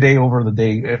look like a day over the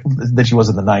day that she was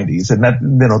in the 90s, and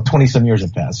that 20 some years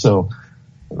have passed. So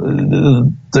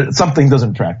something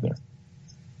doesn't track there.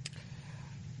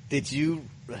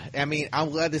 I'm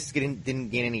glad this didn't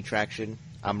gain any traction.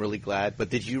 I'm really glad. But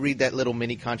did you read that little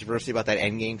mini controversy about that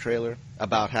Endgame trailer?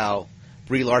 About how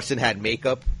Brie Larson had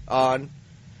makeup on?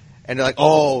 And they're like,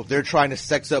 oh, they're trying to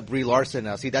sex up Brie Larson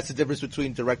now. See, that's the difference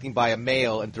between directing by a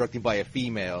male and directing by a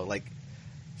female. Like,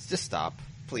 just stop.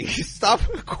 Please, stop.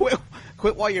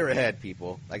 Quit while you're ahead,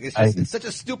 people. Like, it's such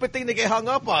a stupid thing to get hung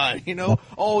up on,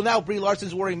 Oh, now Brie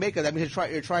Larson's wearing makeup. That means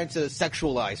you're trying to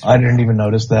sexualize her. I didn't even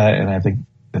notice that, and I think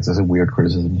that's a weird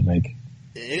criticism to make.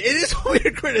 It is a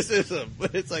weird criticism,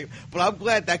 but but I'm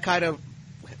glad that kind of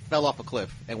fell off a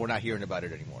cliff and we're not hearing about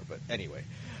it anymore. But anyway,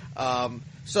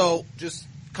 so just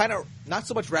kind of not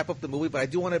so much wrap up the movie, but I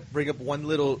do want to bring up one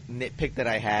little nitpick that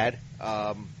I had.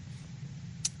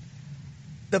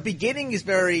 The beginning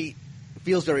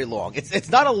feels very long. It's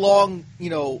not a long,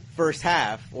 first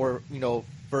half or,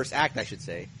 first act, I should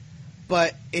say,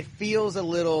 but it feels a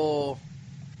little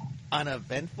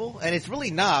uneventful, and it's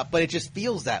really not, but it just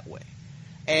feels that way.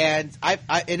 And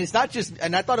and it's not just,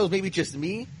 and I thought it was maybe just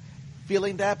me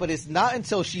feeling that, but it's not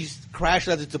until she's crashed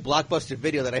out into Blockbuster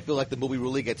Video that I feel like the movie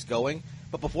really gets going.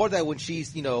 But before that, when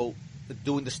she's,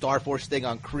 doing the Star Force thing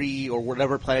on Kree or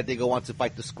whatever planet they go on to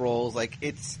fight the Skrulls,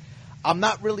 I'm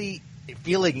not really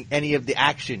feeling any of the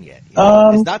action yet.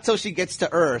 It's not till she gets to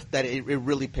Earth that it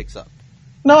really picks up.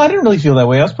 No, I didn't really feel that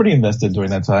way. I was pretty invested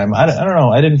during that time. I don't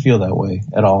know. I didn't feel that way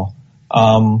at all.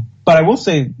 But I will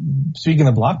say, speaking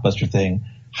of the Blockbuster thing,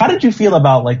 how did you feel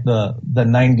about the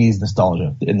 90s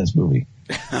nostalgia in this movie?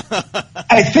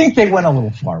 I think they went a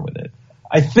little far with it.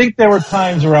 I think there were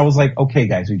times where I was like, okay,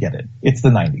 guys, we get it. It's the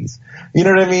 90s. You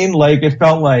know what I mean? It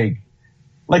felt like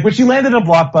when she landed a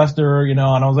Blockbuster, and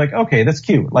I was like, okay, that's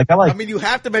cute. You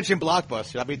have to mention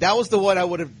Blockbuster. That was the one I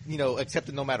would have,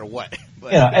 accepted no matter what.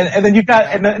 But, yeah, and then you got,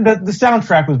 and the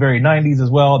soundtrack was very 90s as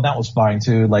well, and that was fine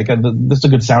too. This is a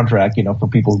good soundtrack, for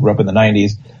people who grew up in the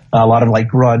 90s. A lot of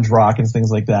grunge rock and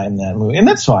things like that in that movie, and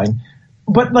that's fine.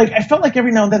 But I felt like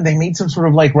every now and then they made some sort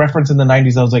of reference in the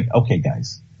 90s. I was like, okay,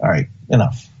 guys, all right,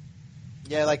 enough.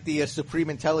 Yeah, the Supreme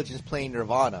Intelligence playing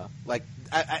Nirvana.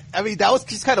 I mean, that was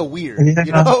just kind of weird,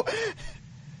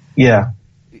 Yeah.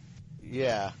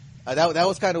 Yeah. That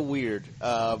was kind of weird.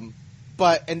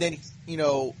 But, and then,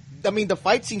 the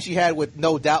fight scene she had with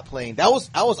No Doubt playing, that was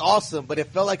awesome, but it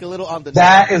felt like a little on the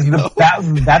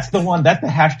that's the one, that's the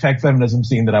hashtag feminism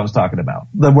scene that I was talking about.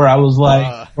 Where I was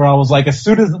like, as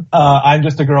soon as, I'm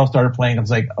Just a Girl started playing, I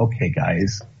was like, okay,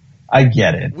 guys. I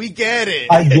get it. We get it.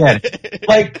 I get it.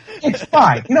 It's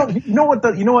fine. I don't want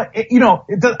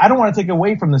to take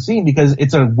away from the scene because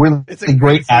it's a really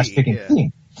great ass-kicking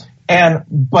scene.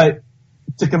 But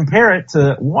to compare it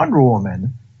to Wonder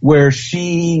Woman, where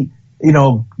she,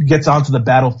 gets onto the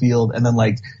battlefield and then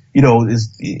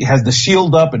has the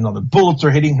shield up and all the bullets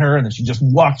are hitting her and then she just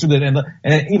walks through it and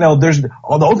there's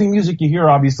all the only music you hear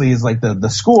obviously is the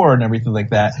score and everything like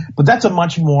that. But that's a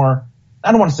much more,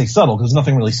 I don't want to say subtle because there's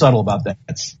nothing really subtle about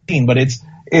that scene, but it's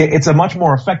a much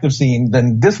more effective scene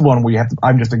than this one where you have to,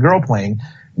 I'm Just a Girl playing,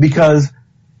 because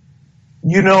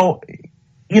so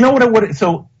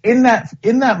in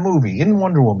that movie, in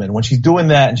Wonder Woman, when she's doing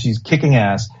that and she's kicking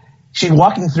ass, she's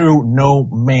walking through no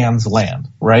man's land,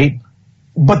 right?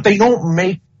 But they don't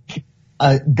make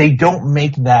a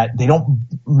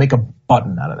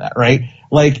button out of that, right?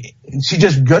 She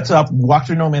just gets up, walks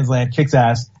through no man's land, kicks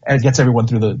ass, and gets everyone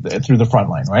through the front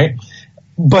line, right?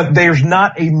 But there's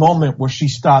not a moment where she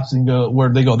stops and where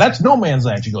they go, that's no man's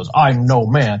land. She goes, I'm no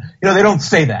man. They don't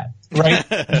say that, right?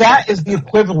 That is the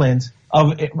equivalent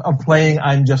of playing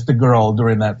I'm Just a Girl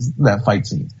during that fight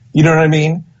scene. You know what I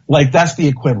mean? That's the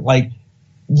equivalent.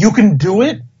 You can do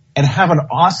it and have an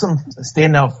awesome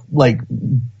standout,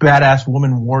 badass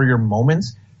woman warrior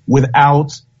moments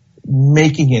without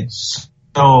making it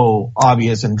so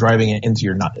obvious and driving it into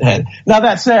your head. Now,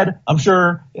 that said, I'm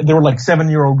sure there were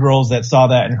 7-year-old girls that saw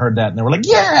that and heard that and they were like,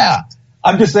 yeah!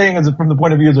 I'm just saying, from the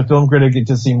point of view as a film critic, it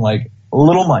just seemed like a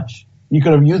little much. You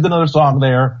could have used another song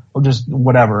there or just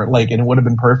whatever, and it would have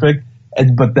been perfect.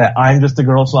 But that I'm Just a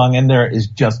Girl song in there is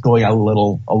just going a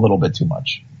little bit too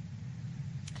much.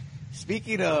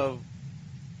 Speaking of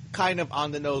kind of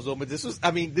on the nose moment. This was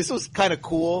kind of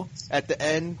cool at the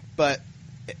end, but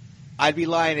I'd be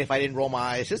lying if I didn't roll my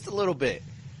eyes just a little bit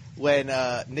when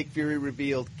Nick Fury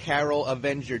revealed Carol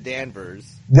Avenger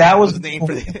Danvers. That was the name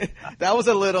for that was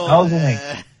a little. That was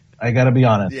lame. I got to be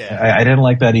honest. Yeah. I didn't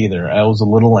like that either. I was a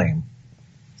little lame.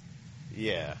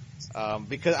 Yeah.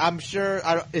 Because I'm sure,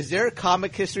 is there a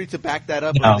comic history to back that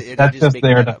up? No, or that's just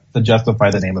there to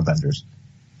justify the name Avengers.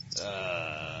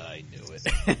 I knew it.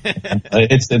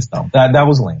 It's no, that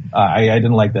was lame. I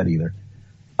didn't like that either.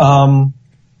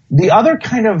 The other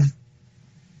kind of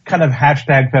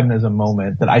hashtag feminism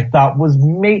moment that I thought was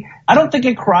I don't think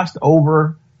it crossed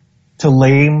over to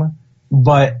lame,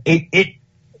 but it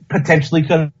potentially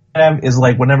could have, is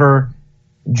like whenever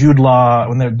Jude Law,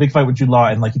 when there's a big fight with Jude Law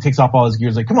and like he takes off all his gear,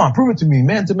 like, come on, prove it to me,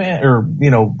 man to man, or,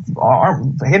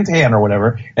 arm, hand to hand or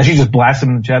whatever. And she just blasts him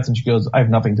in the chest and she goes, I have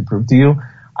nothing to prove to you.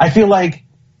 I feel like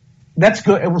that's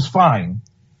good. It was fine.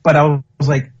 But I was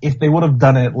like, if they would have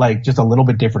done it like just a little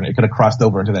bit different, it could have crossed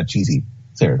over into that cheesy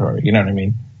territory. You know what I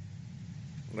mean?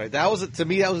 Right. To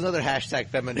me, that was another hashtag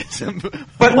feminism.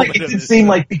 But like, it did seem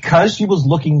like because she was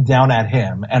looking down at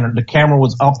him and the camera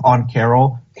was up on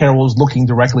Carol was looking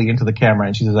directly into the camera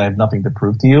and she says, I have nothing to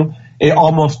prove to you. It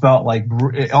almost felt like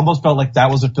that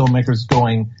was the filmmakers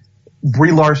going,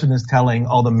 Brie Larson is telling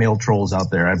all the male trolls out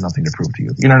there, I have nothing to prove to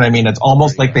you. You know what I mean? It's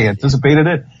almost like they anticipated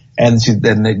it and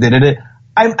they did it.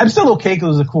 I'm still okay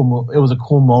because it was a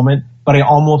cool moment, but I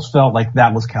almost felt like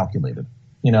that was calculated,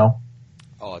 you know?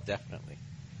 Oh, definitely.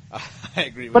 I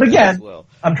agree with but again, that as well.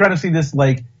 I'm trying to see this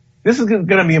this is going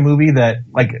to be a movie that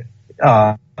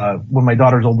when my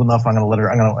daughter's old enough, I'm going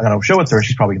to show it to her.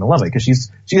 She's probably going to love it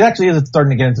because she actually is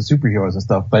starting to get into superheroes and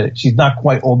stuff, but she's not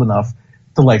quite old enough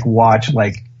to watch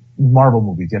Marvel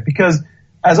movies yet, because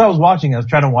as I was watching, I was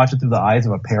trying to watch it through the eyes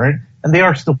of a parent, and they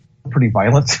are still pretty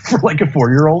violent for a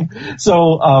 4-year-old.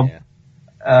 So,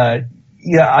 I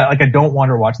don't want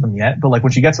her to watch them yet, but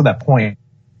when she gets to that point,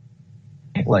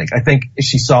 I think if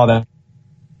she saw that,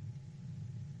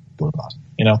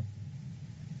 you know?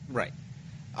 Right.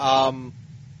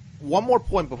 One more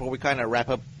point before we kind of wrap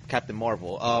up Captain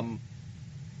Marvel.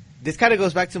 This kind of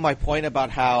goes back to my point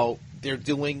about how they're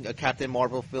doing a Captain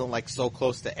Marvel film so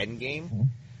close to Endgame.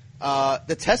 Mm-hmm.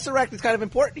 The Tesseract is kind of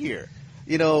important here,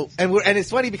 and it's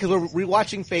funny because we're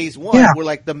rewatching Phase 1. Yeah.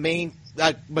 We're the main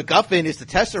MacGuffin is the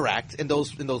Tesseract in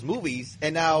those movies,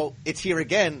 and now it's here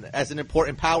again as an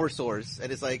important power source, and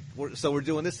it's we're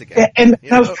doing this again. And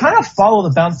I was trying to follow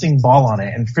the bouncing ball on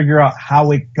it and figure out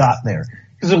how it got there.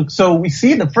 So we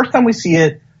see the first time we see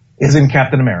it is in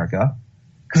Captain America.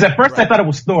 Because at first I thought it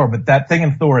was Thor, but that thing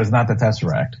in Thor is not the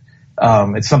Tesseract.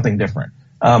 It's something different.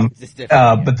 It's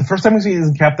different, But the first time we see it is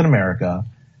in Captain America,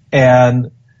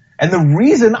 and the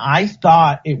reason I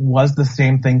thought it was the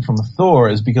same thing from Thor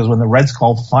is because when the Red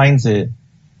Skull finds it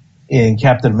in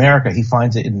Captain America, he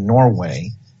finds it in Norway.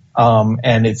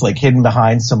 And it's hidden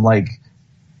behind some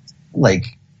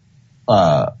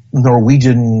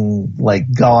Norwegian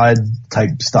god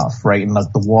type stuff, right? In the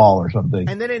wall or something.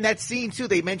 And then in that scene too,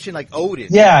 they mention Odin.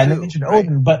 Yeah, and they mention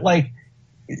Odin, but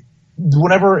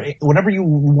whenever you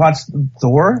watch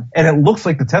Thor, and it looks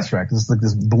like the Tesseract, it's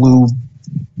this blue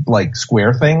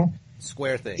square thing.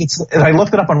 And I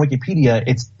looked it up on Wikipedia.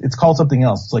 It's called something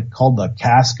else. It's called the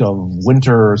Cask of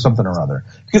Winter or something or other,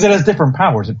 because it has different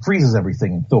powers. It freezes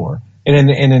everything in Thor, and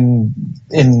it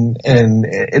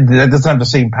doesn't have the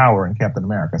same power in Captain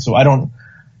America. So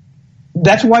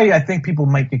that's why I think people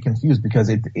might get confused, because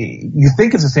you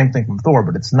think it's the same thing from Thor,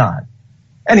 but it's not.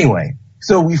 Anyway,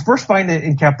 so we first find it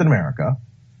in Captain America,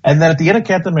 and then at the end of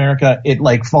Captain America,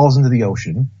 it falls into the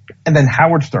ocean, and then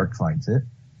Howard Stark finds it.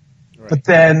 Right. But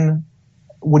then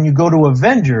when you go to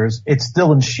Avengers, it's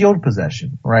still in S.H.I.E.L.D.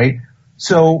 possession, right?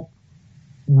 So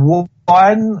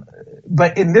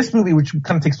but in this movie, which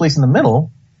kind of takes place in the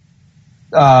middle,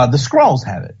 the Skrulls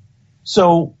have it.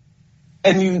 So,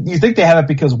 and you think they have it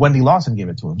because Wendy Lawson gave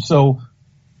it to him. So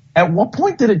at what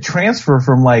point did it transfer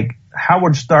from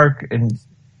Howard Stark to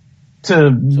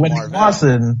Wendy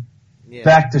Lawson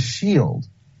back to S.H.I.E.L.D.?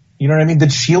 You know what I mean? Did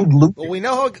S.H.I.E.L.D. loop? Well, we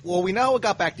know how it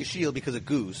got back to S.H.I.E.L.D. because of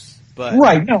Goose. But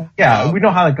right, no, yeah, we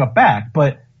know how it got back,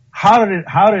 but how did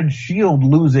S.H.I.E.L.D.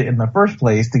 lose it in the first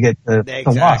place to get to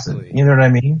Lawson? You know what I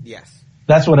mean? Yes.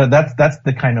 That's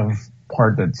the kind of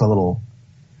part that's a little.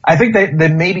 I think they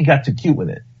maybe got too cute with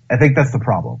it. I think that's the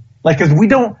problem. Because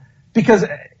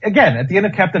again, at the end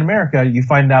of Captain America, you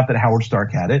find out that Howard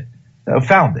Stark had it,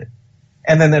 found it,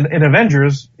 and then in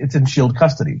Avengers, it's in S.H.I.E.L.D.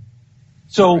 custody.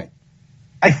 So right.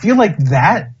 I feel like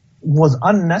that was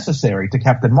unnecessary to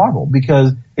Captain Marvel,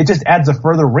 because it just adds a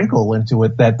further wrinkle into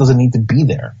it that doesn't need to be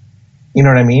there. You know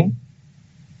what I mean?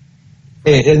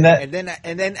 And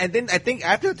then I think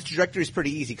after the trajectory is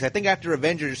pretty easy because I think after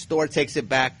Avengers, Thor takes it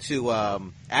back to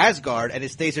Asgard and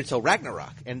it stays there till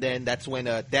Ragnarok, and then that's when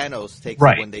Thanos takes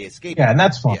it when they escape. Yeah, and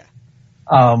that's fun.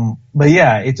 Yeah. But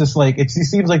yeah, it's just like it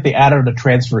seems like they added a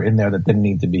transfer in there that didn't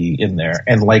need to be in there,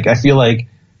 and like I feel like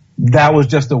that was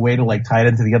just a way to like tie it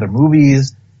into the other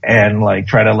movies and like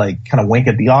try to like kind of wink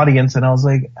at the audience. And I was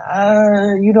like,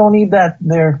 you don't need that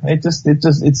there.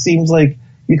 It seems like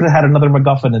you could have had another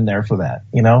MacGuffin in there for that,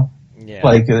 you know? Yeah.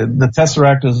 Like the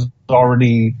Tesseract is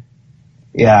already.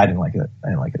 Yeah, I didn't like it.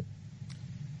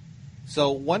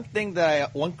 So one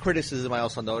criticism I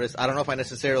also noticed, I don't know if I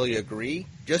necessarily agree,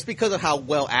 just because of how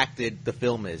well acted the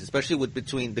film is, especially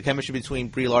the chemistry between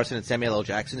Brie Larson and Samuel L.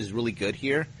 Jackson is really good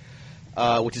here,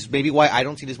 which is maybe why I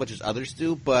don't see it as much as others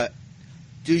do. But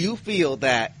do you feel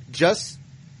that just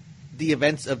the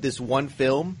events of this one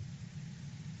film,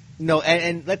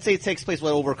 and let's say it takes place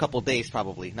over a couple of days,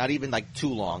 probably not even like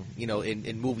too long,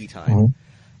 in movie time.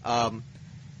 Mm-hmm.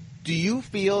 Do you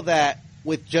feel that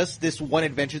with just this one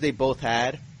adventure they both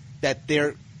had, that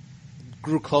they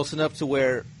grew close enough to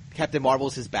where Captain Marvel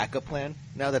is his backup plan?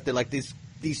 Now that they're like these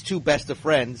two best of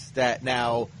friends that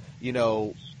now,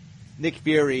 Nick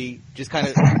Fury just kind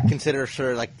of considers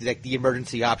her like the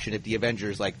emergency option if the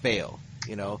Avengers fail,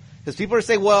 Because people are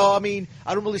saying, well, I mean,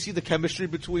 I don't really see the chemistry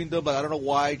between them. Like, I don't know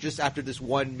why. Just after this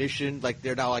one mission,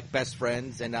 they're now best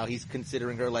friends, and now he's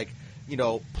considering her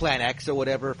Plan X or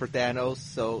whatever for Thanos.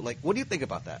 So, what do you think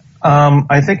about that?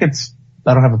 I think I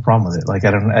don't have a problem with it. I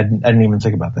didn't even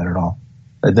think about that at all.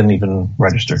 It didn't even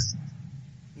register.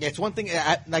 Yeah, it's one thing.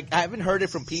 I haven't heard it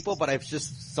from people, but I've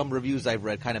just some reviews I've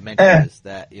read kind of mention this.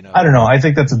 That I don't know. I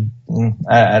think that's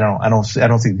I don't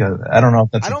think that. I don't know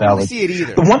if that's. I don't valid. really see it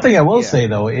either. The one thing I will say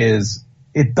though is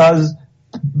it does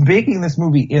making this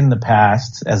movie in the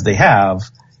past as they have.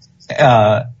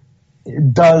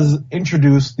 It does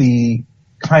introduce the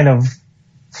kind of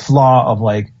flaw of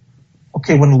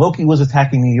okay, when Loki was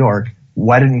attacking New York,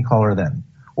 why didn't you call her then?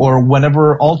 Or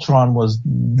whenever Ultron was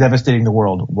devastating the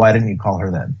world, why didn't you call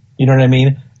her then? You know what I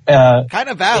mean? Kind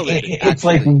of valid. It's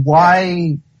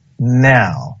why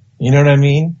now? You know what I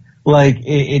mean?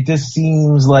 It just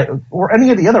seems or any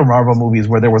of the other Marvel movies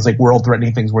where there was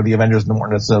world-threatening things where the Avengers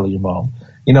weren't necessarily involved.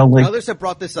 Others have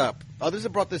brought this up.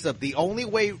 The only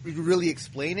way you really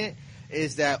explain it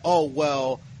is that,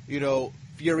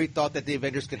 Fury thought that the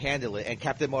Avengers could handle it, and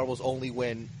Captain Marvel's only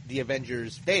when the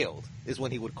Avengers failed is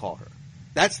when he would call her.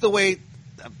 That's the way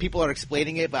people are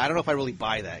explaining it, but I don't know if I really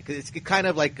buy that, because it's kind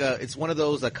of it's one of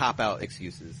those cop-out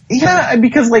excuses. Yeah,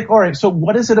 because all right, so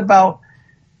what is it about?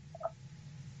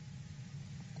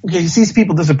 Okay, he sees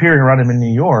people disappearing around him in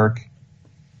New York.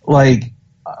 Okay,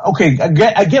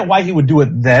 I get why he would do it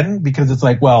then, because it's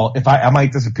if I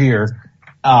might disappear,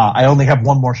 I only have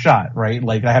one more shot, right?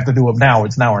 I have to do it now.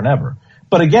 It's now or never.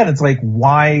 But again, it's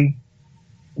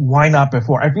why not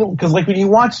before? I feel because when you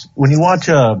watch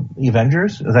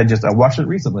Avengers, as I watched it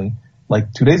recently,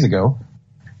 2 days ago,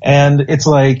 and it's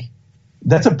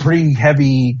that's a pretty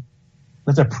heavy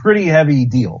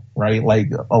deal, right?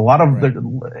 A lot of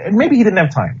and maybe he didn't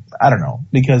have time. I don't know,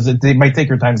 because they might take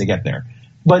your time to get there.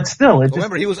 But still,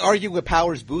 remember he was arguing with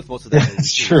Powers Booth most of the time.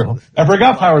 That's true. I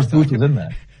forgot Powers Booth was in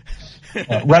that.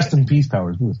 Rest in peace,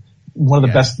 Powers Booth. One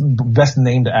of the best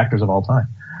named actors of all time.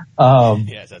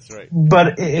 Yes, that's right.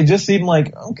 But it just seemed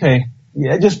okay.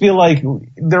 Yeah, I just feel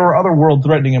there were other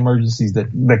world-threatening emergencies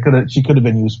that she could have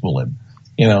been useful in.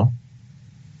 Exactly.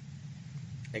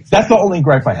 That's the only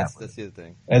gripe I have. That's the other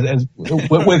thing. As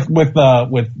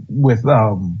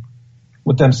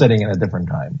with them setting at a different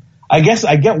time. I guess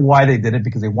I get why they did it,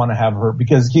 because they want to have her,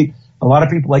 because a lot of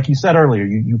people, like you said earlier,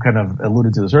 you kind of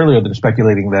alluded to this earlier, they're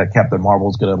speculating that Captain Marvel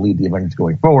is going to lead the Avengers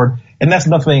going forward. And that's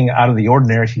nothing out of the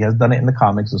ordinary. She has done it in the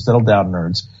comics, so settle down,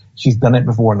 nerds. She's done it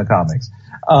before in the comics.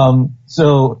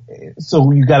 So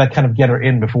you got to kind of get her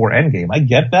in before Endgame. I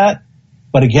get that.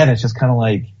 But again, it's just kind of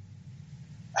I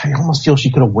almost feel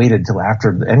she could have waited till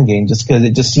after the Endgame, just because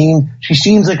she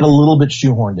seems a little bit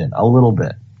shoehorned in, a little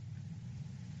bit.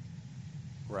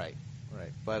 Right.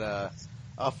 But,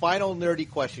 a final nerdy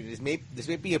question. This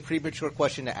may be a premature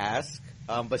question to ask,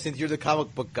 but since you're the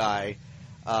comic book guy,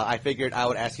 I figured I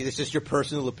would ask you. This is just your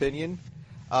personal opinion.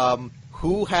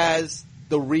 Who has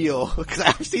the real? Because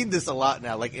I've seen this a lot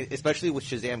now, especially with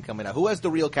Shazam coming out. Who has the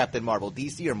real Captain Marvel,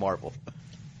 DC or Marvel?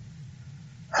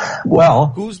 Well,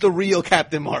 who's the real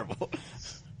Captain Marvel?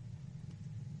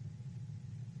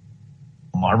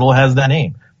 Marvel has that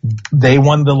name. They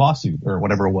won the lawsuit or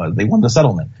whatever it was. They won the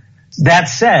settlement. That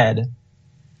said,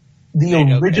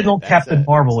 the original Captain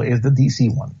Marvel is the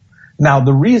DC one. Now,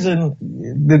 the reason,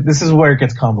 this is where it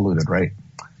gets convoluted, right?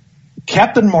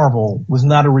 Captain Marvel was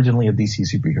not originally a DC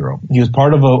superhero. He was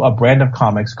part of a brand of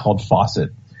comics called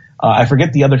Fawcett. I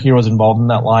forget the other heroes involved in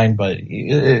that line, but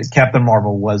Captain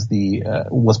Marvel was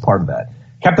part of that.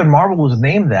 Captain Marvel was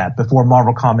named that before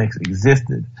Marvel Comics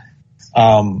existed.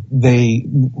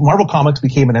 Marvel Comics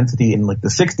became an entity in like the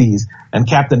 60s, and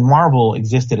Captain Marvel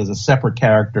existed as a separate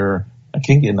character, I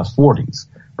think in the 40s,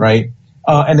 right?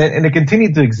 And it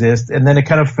continued to exist, and then it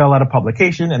kind of fell out of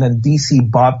publication, and then DC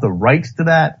bought the rights to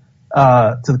that,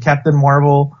 to the Captain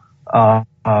Marvel,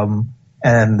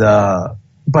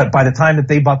 but by the time that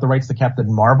they bought the rights to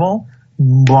Captain Marvel,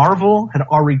 Marvel had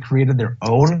already created their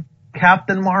own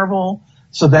Captain Marvel.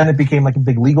 So then it became like a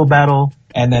big legal battle,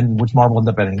 and then which Marvel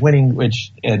ended up winning,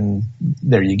 and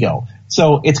there you go.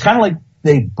 So it's kind of like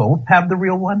they both have the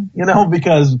real one,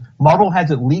 because Marvel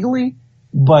has it legally,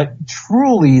 but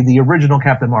truly the original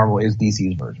Captain Marvel is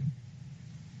DC's version.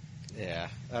 Yeah,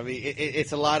 I mean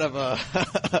it's a lot of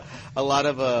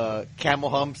camel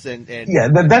humps and yeah,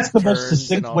 that's the most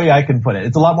succinct way I can put it.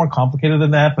 It's a lot more complicated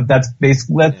than that, but that's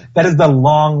basically that is the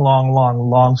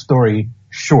long story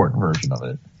short version of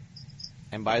it.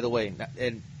 And by the way,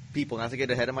 and people, not to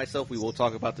get ahead of myself, we will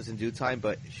talk about this in due time,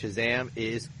 but Shazam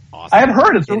is awesome. I have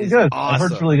heard it's really good. Awesome. I've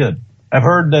heard it's really good. I've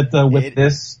heard that with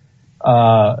this,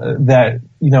 that,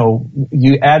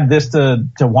 you add this to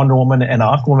Wonder Woman and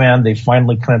Aquaman, they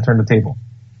finally kind of turned the table.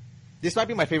 This might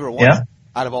be my favorite one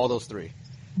out of all those three.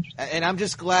 And I'm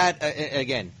just glad,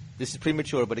 again, this is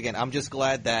premature, but again, I'm just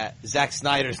glad that Zack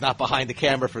Snyder's not behind the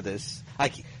camera for this.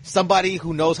 Like, somebody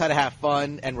who knows how to have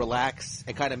fun and relax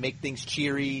and kind of make things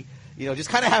cheery, just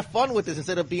kind of have fun with this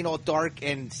instead of being all dark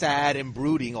and sad and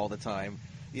brooding all the time.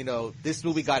 This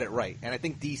movie got it right. And I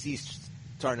think DC's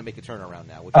starting to make a turnaround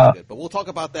now, which is good. But we'll talk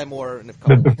about that more in a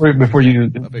couple of weeks. Before you,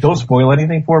 don't spoil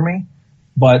anything for me,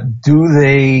 but do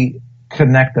they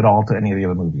connect at all to any of the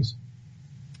other movies?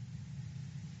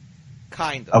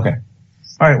 Kind of. Okay.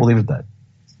 All right, we'll leave it at that.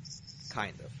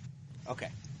 Kind of. Okay.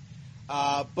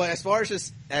 But as far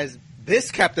as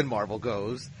this Captain Marvel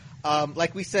goes,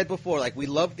 like we said before, like, we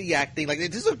love the acting. Like,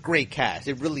 this is a great cast.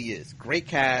 It really is. Great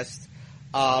cast.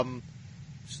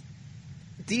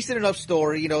 Decent enough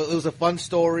story. It was a fun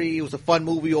story. It was a fun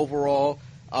movie overall.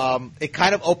 It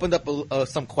kind of opened up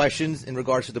some questions in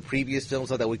regards to the previous films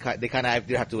that they kind of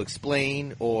either have to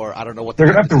explain, or I don't know what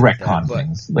they're going to have to retcon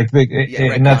things.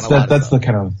 And that's the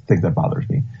kind of thing that bothers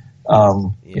me.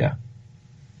 Yeah.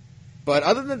 But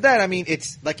other than that, I mean,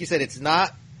 it's like you said, it's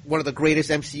not one of the greatest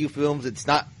MCU films. It's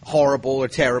not horrible or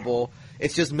terrible.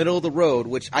 It's just middle of the road,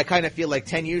 which I kind of feel like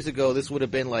 10 years ago this would have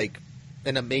been like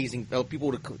an amazing. People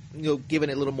would have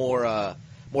given it a little more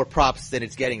props than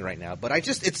it's getting right now. But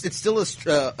it's still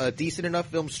a decent enough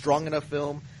film, strong enough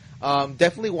film.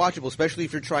 Definitely watchable, especially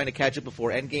if you're trying to catch it before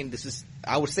Endgame.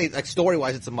 I would say, like, story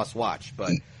wise, it's a must watch.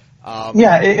 But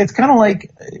it's kind of like,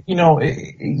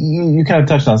 you kind of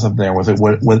touched on something there. Was it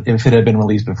if it had been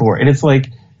released before? And it's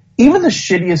like, even the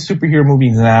shittiest superhero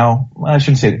movies now, I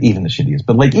shouldn't say even the shittiest,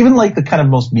 but like even like the kind of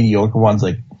most mediocre ones,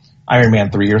 like Iron Man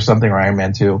 3 or something, or Iron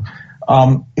Man 2.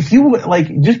 If you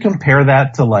like just compare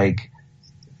that to like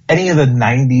any of the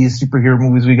 90s superhero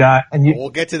movies we got, and we'll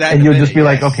get to that, and you'll just be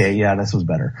like, okay, yeah, this was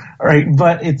better. All right.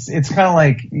 But it's kind of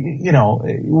like,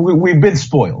 we've been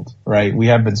spoiled, right? We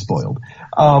have been spoiled.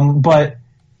 But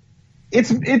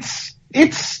it's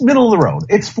middle of the road.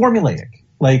 It's formulaic.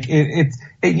 Like it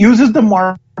uses the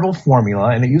Marvel formula,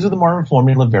 and it uses the Marvel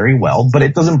formula very well, but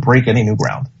it doesn't break any new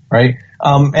ground, right?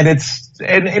 And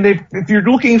if you're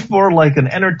looking for like an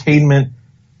entertainment,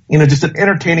 just an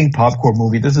entertaining popcorn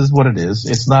movie, this is what it is.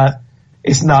 It's not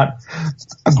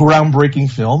a groundbreaking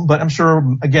film, but I'm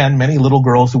sure, again, many little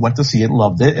girls who went to see it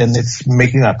loved it, and it's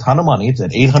making a ton of money. It's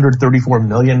at $834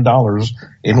 million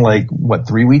in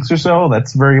 3 weeks or so.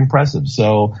 That's very impressive.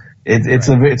 So it's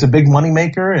a big money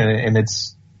maker, and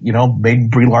it's,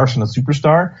 made Brie Larson a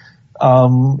superstar.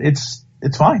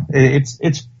 It's fine.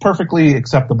 It's perfectly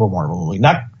acceptable Marvel movie.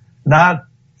 Not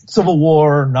Civil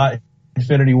War, not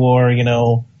Infinity War,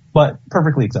 but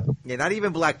perfectly acceptable. Yeah, not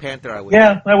even Black Panther, I would.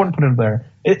 Yeah, I wouldn't put it there.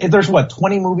 There's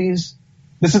 20 movies?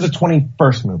 This is the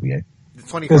 21st movie.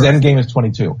 Because Endgame is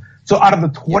 22. So out of the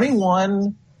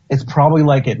 21, it's probably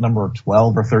like at number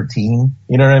 12 or 13.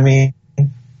 You know what I mean?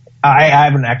 I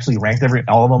haven't actually ranked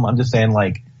all of them. I'm just saying,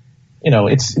 like,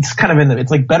 it's kind of it's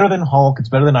like better than Hulk. It's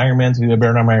better than Iron Man 2,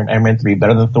 better than Iron Man 3,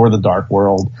 better than Thor: The Dark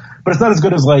World. But it's not as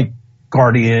good as like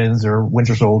Guardians or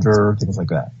Winter Soldier or things like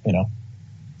that,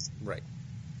 Right.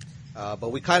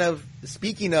 But we kind of,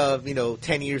 speaking of,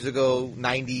 10 years ago,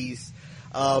 90s,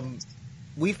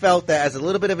 we felt that as a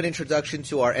little bit of an introduction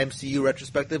to our MCU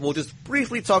retrospective, we'll just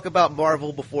briefly talk about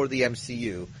Marvel before the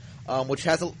MCU. which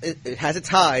it has its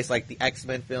highs, like the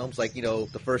X-Men films, like, you know,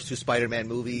 the first 2 Spider-Man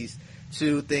movies,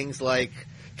 to things like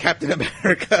Captain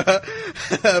America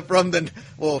from the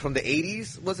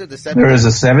 80s, was it the 70s? There is a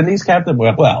 70s Captain.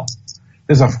 Well,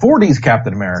 there's a 40s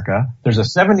Captain America. There's a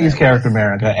 70s Captain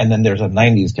America, and then there's a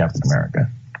 90s Captain America.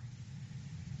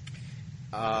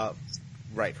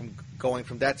 Right, from going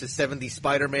from that to 70s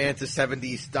Spider-Man to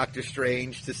 70s Doctor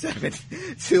Strange to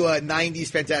 90s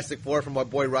Fantastic Four from my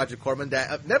boy Roger Corman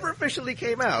that never officially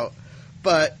came out,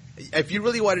 but if you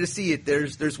really wanted to see it,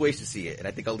 there's ways to see it, and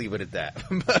I think I'll leave it at that.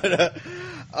 But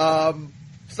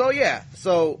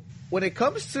so when it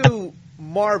comes to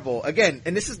Marvel, again,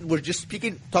 and we're just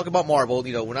talking about Marvel,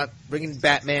 you know, we're not bringing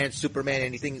Batman, Superman,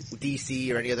 anything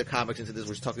DC or any other comics into this.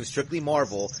 We're just talking strictly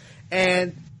Marvel.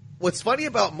 And what's funny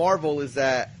about Marvel is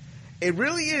that it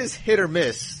really is hit or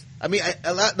miss. I mean,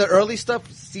 the early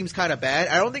stuff seems kind of bad.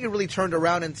 I don't think it really turned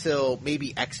around until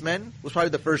maybe X-Men was probably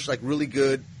the first like really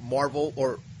good Marvel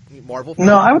film.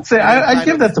 No, I would say I'd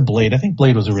give that to Blade. I think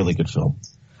Blade was a really good film.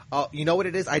 You know what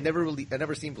it is? I've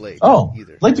never seen Blade. Oh,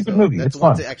 either. Blade's a good movie. That's it's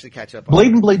fun to actually catch up on.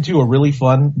 Blade and Blade 2 are really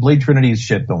fun. Blade Trinity is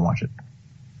shit. Don't watch it.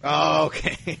 Oh,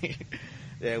 okay.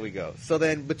 There we go. So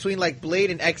then between like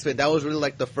Blade and X-Men, that was really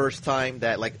like the first time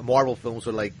that like Marvel films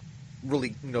were like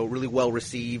really, you know, really well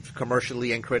received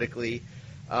commercially and critically.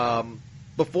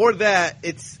 Before that,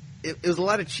 it was a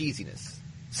lot of cheesiness.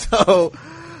 So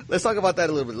let's talk about that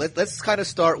a little bit. Let's kind of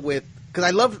start with, because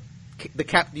I love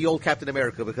the old Captain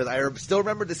America, because I still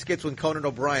remember the skits when Conan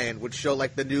O'Brien would show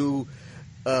like the new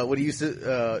when he used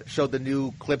to show the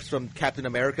new clips from Captain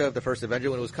America, the first Avenger,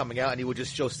 when it was coming out, and he would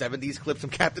just show 70s clips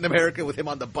from Captain America with him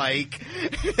on the bike,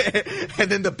 and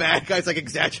then the bad guys like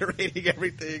exaggerating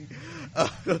everything.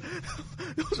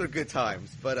 Those are good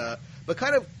times. But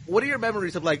kind of, what are your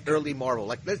memories of like early Marvel?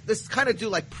 Like let's kind of do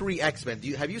like pre X-Men.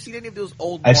 Have you seen any of those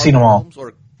old? I've seen them all.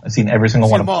 I've seen every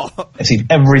single one of them. I've seen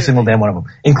every single damn one of them,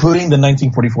 including the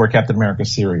 1944 Captain America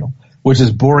serial, which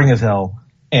is boring as hell.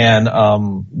 And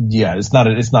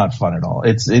it's not fun at all.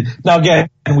 Now again,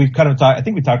 we've kind of talked. I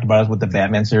think we talked about it with the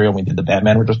Batman serial. We did the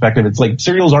Batman retrospective. It's like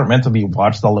serials aren't meant to be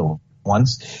watched all at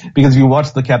once, because if you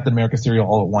watch the Captain America serial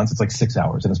all at once, it's like 6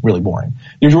 hours and it's really boring.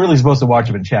 You're really supposed to watch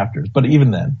them in chapters. But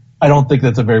even then, I don't think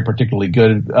that's a very particularly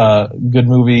good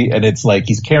movie. And it's like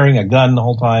he's carrying a gun the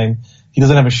whole time. He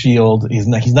doesn't have a shield. He's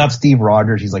not Steve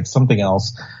Rogers. He's like something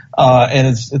else. And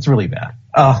it's really bad.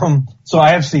 So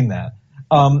I have seen that.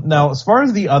 Now, as far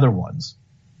as the other ones,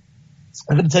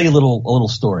 I'm going to tell you a little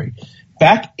story.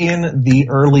 Back in the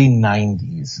early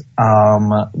 90s,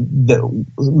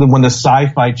 when the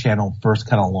Sci-Fi Channel first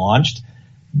kind of launched,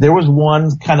 there was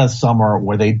one kind of summer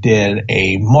where they did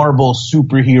a Marvel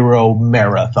superhero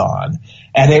marathon,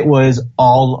 and it was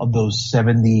all of those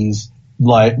 70s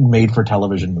like made for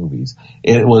television movies.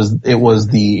 It was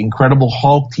the Incredible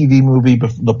Hulk TV movie,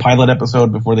 the pilot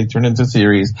episode before they turned into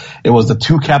series. It was the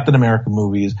 2 Captain America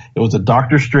movies. It was a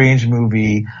Doctor Strange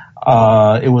movie.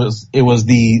 It was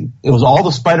all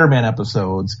the Spider-Man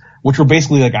episodes, which were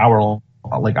basically like hour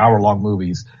long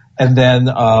movies. And then,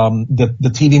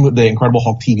 the Incredible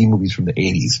Hulk TV movies from the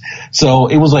 80s. So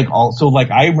it was like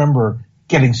I remember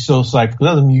getting so psyched, because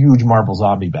I was a huge Marvel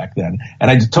zombie back then. And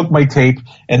I just took my tape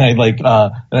and I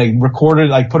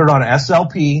recorded, I put it on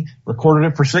SLP, recorded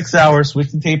it for 6 hours,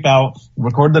 switched the tape out,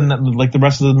 recorded the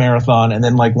rest of the marathon. And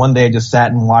then like one day I just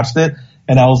sat and watched it.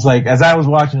 And I was like, as I was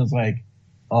watching, it was like,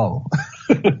 oh,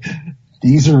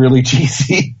 these are really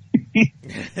cheesy.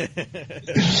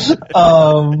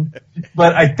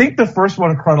 But I think the first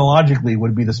one chronologically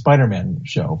would be the Spider-Man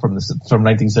show from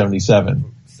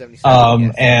 1977. Yes.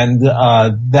 And it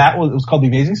was called The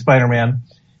Amazing Spider-Man.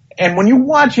 And when you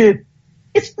watch it,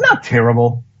 it's not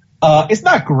terrible. It's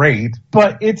not great,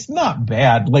 but it's not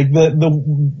bad. Like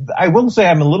I will say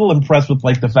I'm a little impressed with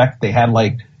like the fact that they had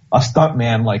like a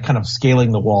stuntman like kind of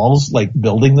scaling the walls, like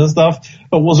building this stuff.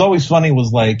 But what was always funny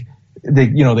was like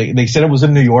they said it was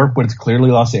in New York, but it's clearly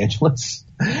Los Angeles,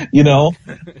 you know?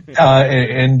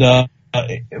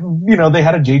 They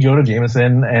had a J. Jonah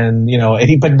Jameson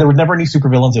but there were never any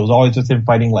supervillains. It was always just him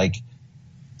fighting like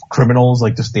criminals,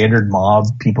 like the standard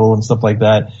mob people and stuff like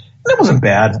that. And it wasn't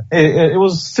bad. It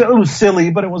was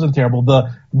silly, but it wasn't terrible.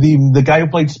 The guy who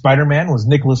played Spider-Man was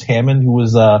Nicholas Hammond, who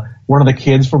was, one of the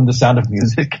kids from The Sound of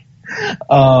Music.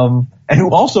 And who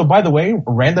also, by the way,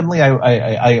 randomly,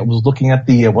 I was looking at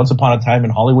the Once Upon a Time in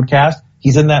Hollywood cast.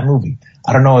 He's in that movie.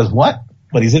 I don't know as what,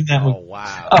 but he's in that movie. Oh,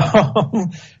 wow.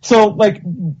 So, like,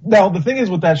 now the thing is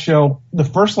with that show, the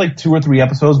first, like, 2 or 3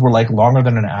 episodes were, like, longer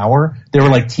than an hour. They were,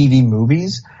 like, TV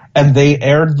movies, and they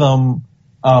aired them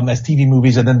as TV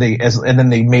movies, and then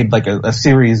they made like a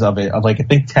series of it of like I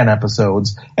think 10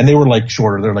 episodes, and they were like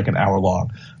shorter, they're like an hour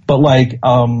long. But like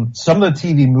some of the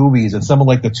TV movies and some of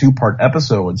like the 2-part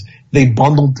episodes, they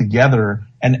bundled together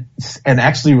and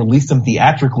actually released them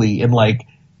theatrically in like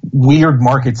weird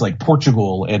markets like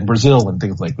Portugal and Brazil and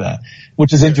things like that,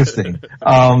 which is interesting.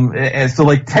 And so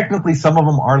like technically some of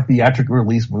them are theatrical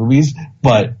release movies,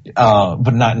 but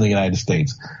not in the United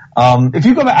States. If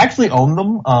you go to actually own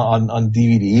them on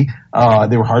DVD,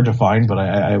 they were hard to find, but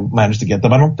I managed to get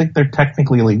them. I don't think they're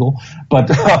technically illegal, but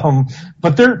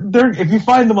they're if you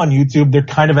find them on YouTube, they're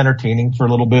kind of entertaining for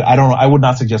a little bit. I would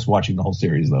not suggest watching the whole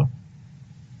series though.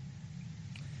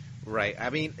 Right. I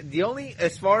mean,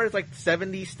 as far as like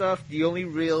 70s stuff, the only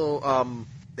real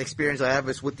experience I have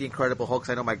is with The Incredible Hulk.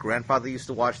 I know my grandfather used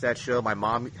to watch that show. My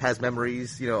mom has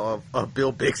memories, of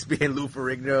Bill Bixby and Lou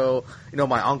Ferrigno.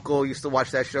 My uncle used to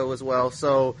watch that show as well.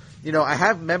 So, I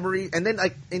have memory. And then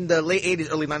like in the late 80s,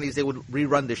 early 90s, they would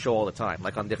rerun the show all the time,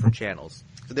 like on different channels.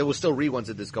 So there was still reruns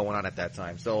of this going on at that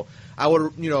time. So I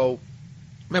would,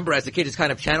 remember as a kid just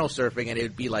kind of channel surfing and it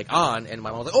would be like on and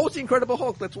my mom was like, oh, it's The Incredible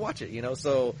Hulk. Let's watch it,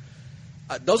 So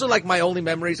those are like my only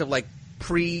memories of like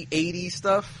pre-80s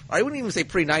stuff. I wouldn't even say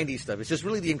pre-90s stuff. It's just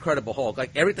really The Incredible Hulk.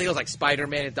 Like everything else, like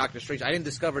Spider-Man and Doctor Strange, I didn't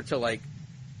discover till like,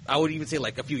 I would even say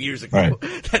like a few years ago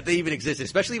that they even existed.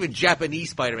 Especially even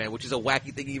Japanese Spider-Man, which is a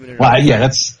wacky thing even.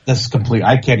 That's complete.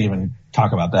 I can't even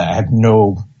talk about that. I have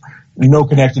no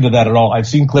connection to that at all. I've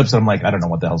seen clips and I'm like, I don't know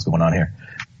what the hell's going on here.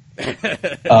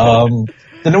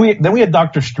 Then we had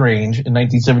Doctor Strange in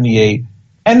 1978.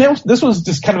 And this was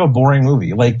just kind of a boring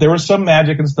movie. Like there was some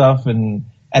magic and stuff, and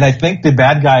I think the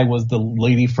bad guy was the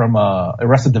lady from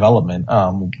Arrested Development,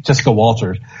 Jessica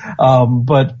Walters.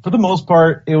 But for the most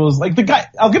part, it was like the guy.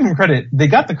 I'll give him credit. They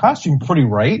got the costume pretty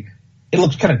right. It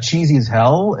looked kind of cheesy as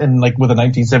hell, and like with a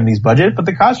 1970s budget, but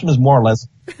the costume is more or less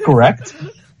correct.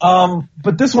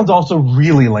 But this one's also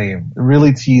really lame,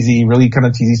 really cheesy, really kind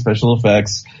of cheesy special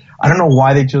effects. I don't know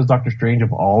why they chose Doctor Strange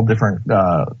of all different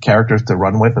characters to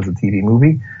run with as a TV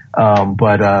movie.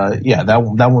 But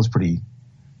that one's pretty.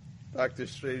 Doctor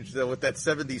Strange, though, with that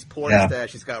 70s porn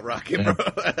stash he's got rocking, bro.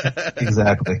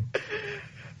 Exactly.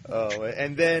 Oh,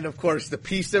 and then, of course, the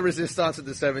piece de resistance of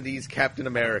the 70s, Captain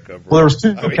America, bro. Well, there was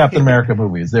two Captain America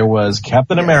movies. There was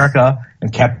Captain America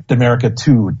and Captain America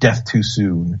 2, Death Too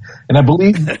Soon. And I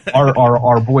believe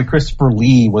our boy Christopher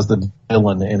Lee was the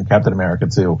villain in Captain America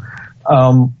 2.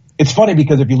 It's funny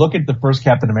because if you look at the first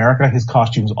Captain America, his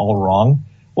costume's all wrong.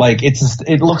 Like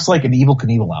it looks like an Evil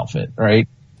Knievel outfit, right?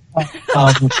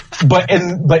 But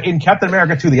in Captain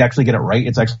America 2, they actually get it right.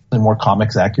 It's actually more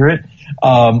comics accurate.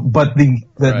 But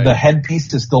the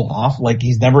headpiece is still off. Like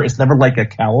it's never like a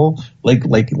cowl, like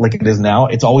it is now.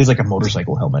 It's always like a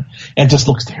motorcycle helmet, and it just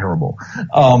looks terrible.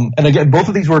 And again, both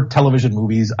of these were television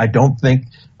movies. I don't think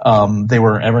they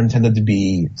were ever intended to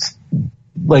be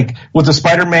like with the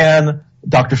Spider-Man,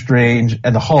 Doctor Strange,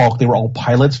 and the Hulk. They were all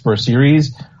pilots for a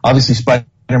series. Obviously,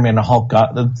 Spider-Man and the Hulk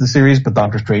got the series, but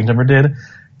Doctor Strange never did.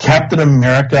 Captain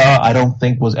America, I don't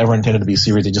think was ever intended to be a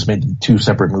series. They just made 2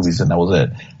 separate movies, and that was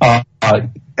it.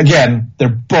 Again, they're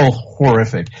both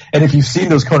horrific. And if you've seen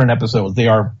those Conan episodes, they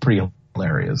are pretty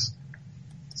hilarious.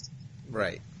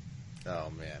 Right.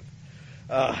 Oh,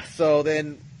 man. So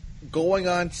then going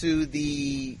on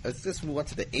to let's just move on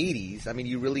to the 80s. I mean,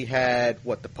 you really had,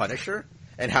 the Punisher?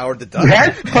 And Howard the Duck. You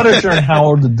had Punisher and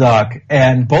Howard the Duck,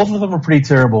 and both of them are pretty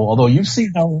terrible. Although you've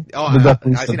seen Howard the Duck.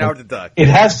 I've seen Howard the Duck. It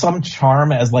has some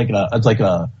charm as like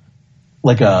a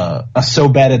so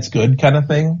bad it's good kind of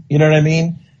thing. You know what I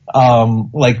mean?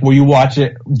 Like where you watch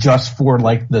it just for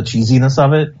like the cheesiness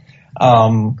of it.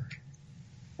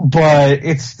 But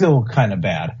it's still kind of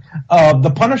bad.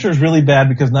 The Punisher is really bad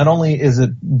because not only is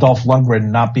it Dolph Lundgren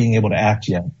not being able to act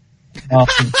yet.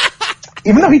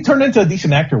 Even though he turned into a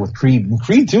decent actor with Creed. In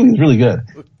Creed 2, he's really good.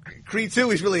 Creed 2,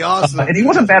 he's really awesome. And he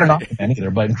wasn't bad enough either,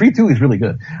 but in Creed 2, he's really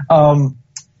good.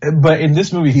 But in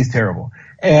this movie, he's terrible.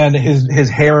 And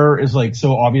his hair is like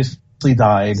so obviously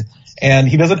dyed, and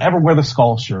he doesn't ever wear the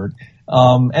skull shirt.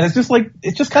 And it's just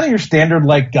kind of your standard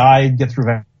like guy gets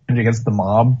revenge against the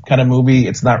mob kind of movie.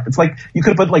 It's like you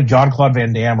could have put like Jean-Claude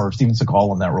Van Damme or Steven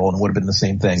Seagal in that role and it would have been the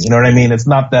same thing. You know what I mean? It's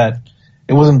not that,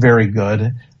 it wasn't very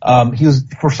good. He was,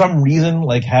 for some reason,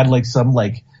 like, had, like, some,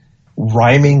 like,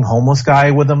 rhyming homeless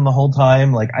guy with him the whole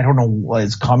time. Like, I don't know,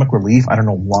 it's comic relief. I don't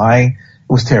know why. It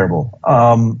was terrible.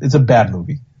 It's a bad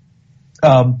movie.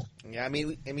 Yeah, I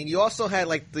mean, you also had,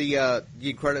 like, the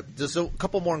Incredible, there's a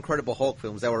couple more Incredible Hulk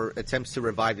films that were attempts to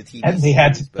revive the TV and they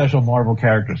had special Marvel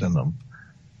characters in them.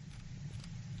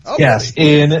 Oh, yes,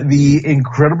 really? in the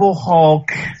Incredible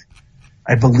Hulk,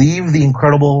 I believe The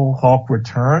Incredible Hulk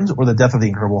Returns or The Death of the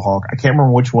Incredible Hulk. I can't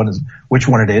remember which one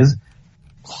it is.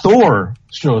 Thor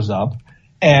shows up,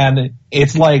 and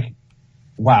it's like,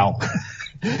 wow.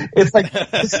 It's like,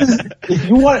 this is, if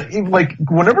you want, like,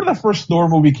 whenever the first Thor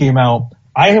movie came out,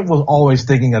 I was always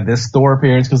thinking of this Thor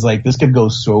appearance because, like, this could go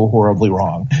so horribly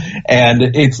wrong. And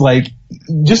it's like,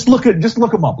 just look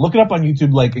them up. Look it up on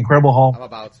YouTube, like Incredible Hulk,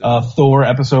 Thor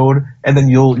episode, and then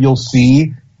you'll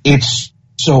see it's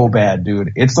so bad,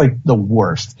 dude. It's like the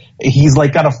worst. He's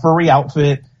like got a furry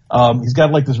outfit. He's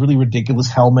got like this really ridiculous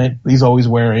helmet he's always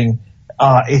wearing.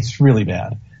 It's really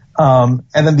bad. And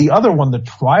then the other one, The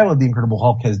Trial of the Incredible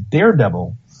Hulk, has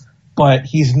Daredevil, but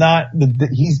he's not.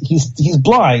 He's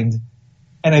blind.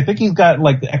 And I think he's got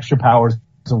like the extra powers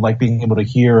of like being able to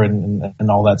hear and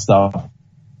all that stuff.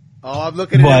 Oh, I'm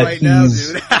looking at it right now,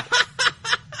 dude.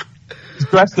 He's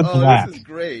dressed in black. This is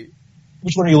great.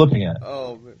 Which one are you looking at?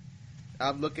 Oh,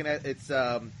 I'm looking at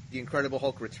The Incredible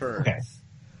Hulk Returns. Okay.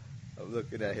 I'm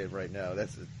looking at him right now.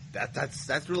 That's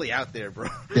really out there, bro.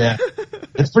 Yeah,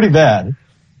 it's pretty bad.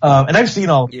 And I've seen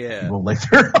all people, like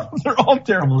they're all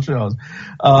terrible shows.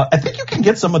 I think you can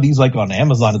get some of these like on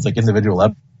Amazon. It's like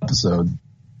individual episodes.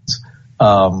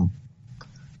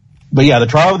 But yeah, The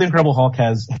Trial of the Incredible Hulk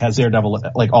has Daredevil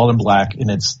like all in black, and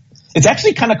it's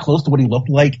actually kind of close to what he looked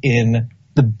like in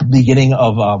the beginning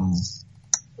of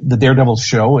the Daredevil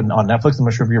show on Netflix. I'm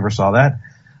not sure if you ever saw that.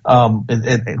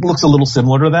 It looks a little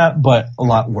similar to that, but a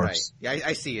lot worse. Right. Yeah,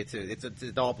 I see it too.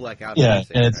 It's all black out. Yeah,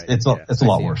 and it's a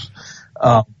lot worse.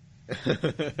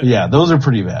 Yeah, those are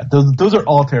pretty bad. Those are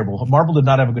all terrible. Marvel did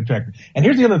not have a good track. And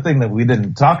here's the other thing that we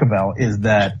didn't talk about is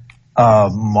that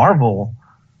Marvel,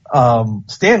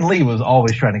 Stan Lee was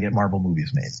always trying to get Marvel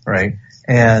movies made, right?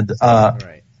 And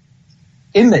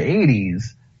in the 80s,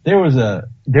 there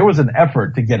was an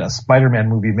effort to get a Spider-Man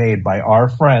movie made by our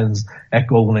friends at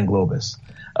Golden and Globus.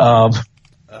 That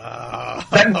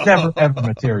never ever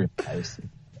materialized,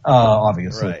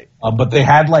 obviously. Right. But they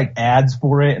had like ads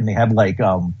for it, and they had like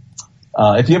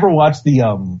if you ever watched the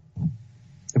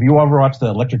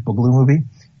Electric Boogaloo movie,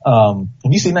 have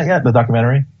you seen that yet? The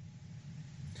documentary?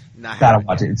 No, gotta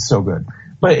watch it. It's so good.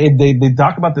 But they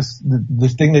talk about this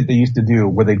thing that they used to do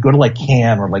where they'd go to like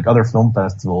Cannes or like other film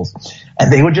festivals,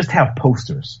 and they would just have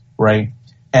posters, right?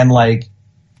 And like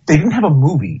they didn't have a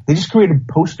movie. They just created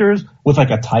posters with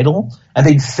like a title, and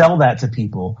they'd sell that to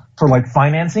people for like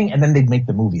financing, and then they'd make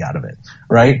the movie out of it,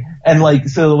 right? And like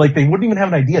so like they wouldn't even have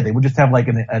an idea. They would just have like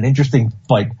an interesting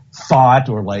like thought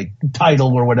or like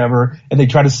title or whatever, and they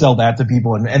try to sell that to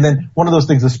people. And then one of those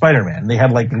things is Spider-Man. They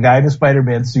had like a guy in a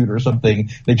Spider-Man suit or something.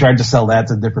 They tried to sell that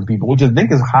to different people, which I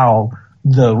think is how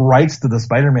the rights to the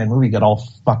Spider-Man movie got all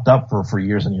fucked up for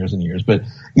years and years and years. But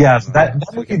yeah, so that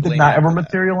movie did not ever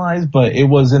materialize, but it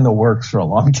was in the works for a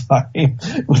long time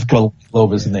with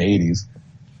Globus in the 80s.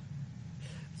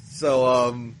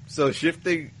 So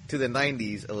shifting to the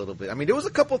 90s a little bit. I mean, there was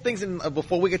a couple of things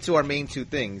before we get to our main two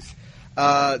things.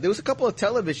 There was a couple of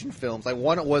television films. Like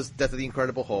one was Death of the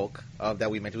Incredible Hulk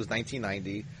that we mentioned. It was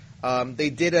 1990.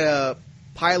 They did a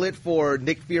pilot for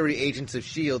Nick Fury, Agents of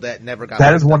S.H.I.E.L.D. that never got.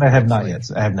 That is one I have not yet.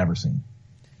 I have never seen.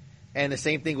 And the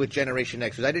same thing with Generation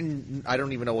X. I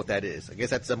don't even know what that is. I guess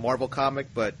that's a Marvel comic,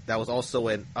 but that was also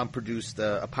an unproduced,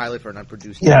 a pilot for an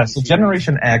unproduced. Yeah. So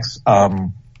Generation X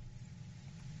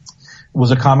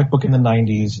was a comic book in the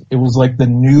 90s. It was like the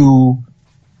new.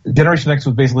 Generation X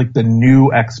was basically the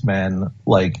new X-Men.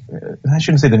 Like I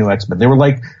shouldn't say the new X-Men. They were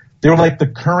like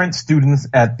the current students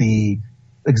at the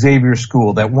Xavier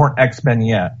School that weren't X-Men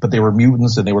yet, but they were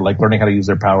mutants and they were like learning how to use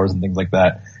their powers and things like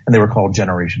that. And they were called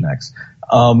Generation X.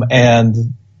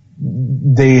 And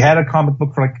they had a comic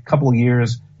book for like a couple of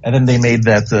years, and then they made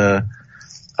that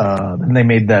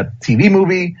TV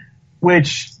movie,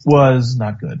 which was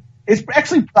not good. It's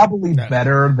actually probably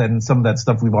better than some of that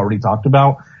stuff we've already talked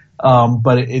about.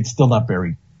 But it's still not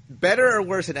very better or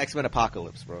worse than X-Men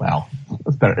Apocalypse, bro. Well,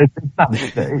 it's better. It's not.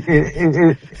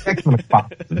 X-Men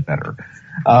Apocalypse is better.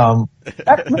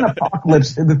 X-Men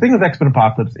Apocalypse. The thing with X-Men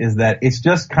Apocalypse is that it's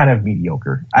just kind of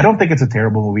mediocre. I don't think it's a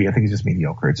terrible movie. I think it's just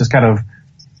mediocre. It's just kind of,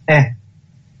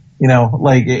 you know,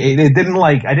 like it didn't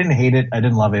like. I didn't hate it. I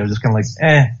didn't love it. It was just kind of like,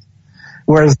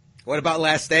 Whereas, what about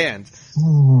Last Stand?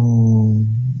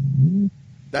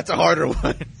 That's a harder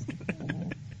one.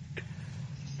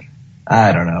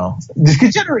 I don't know.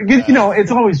 You know,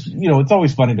 it's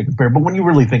always funny to compare, but when you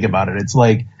really think about it, it's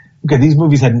like, okay,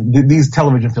 these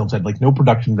television films had like no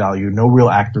production value, no real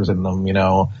actors in them, you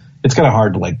know. It's kind of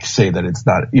hard to like say that it's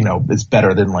not, you know, it's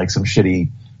better than like some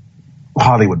shitty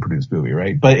Hollywood produced movie,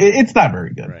 right? But it's not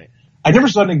very good. Right. I never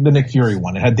saw the Nick Fury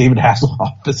one. It had David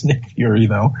Hasselhoff as Nick Fury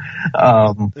though,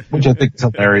 which I think is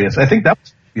hilarious. I think that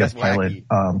was yes pilot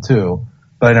too,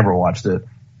 but I never watched it.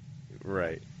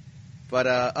 Right. But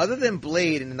other than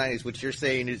Blade in the 90s, which you're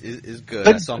saying is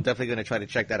good, so I'm definitely going to try to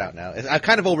check that out now. I'm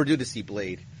kind of overdue to see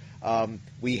Blade.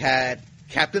 We had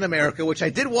Captain America, which I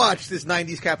did watch, this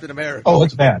 90s Captain America. Oh,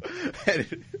 it's bad.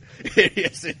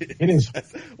 Yes, it is.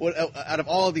 Out of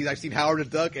all of these, I've seen Howard the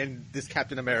Duck and this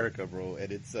Captain America, bro,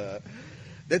 and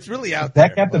that's really out there.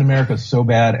 That Captain America is so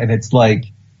bad, and it's like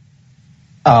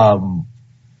the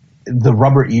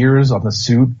rubber ears on the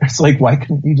suit. It's like, why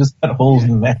couldn't you just cut holes in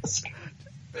the mask?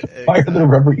 Why are there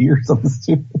rubber ears on the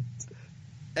suit?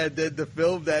 And then the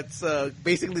film that's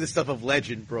basically the stuff of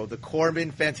legend, bro. The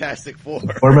Corman Fantastic Four.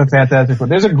 Fantastic Four.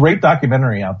 There's a great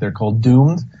documentary out there called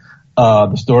Doomed.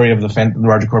 The story of the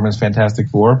Roger Corman's Fantastic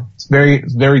Four. It's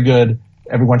very good.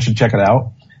 Everyone should check it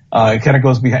out. It kind of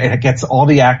goes behind. It gets all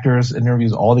the actors,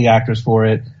 interviews all the actors for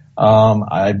it.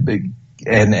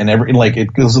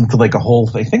 It goes into like a whole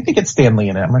thing. I think they get Stan Lee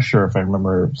in it. I'm not sure if I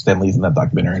remember Stan Lee's in that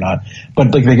documentary or not,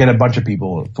 but like they get a bunch of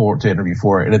people to interview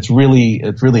for it, and it's really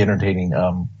entertaining.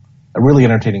 A really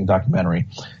entertaining documentary.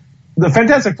 The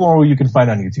Fantastic Four you can find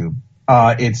on YouTube.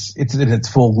 It's in its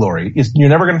full glory. You're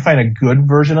never going to find a good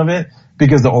version of it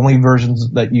because the only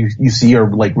versions that you see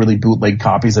are like really bootleg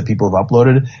copies that people have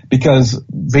uploaded, because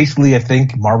basically I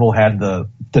think Marvel had the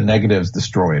negatives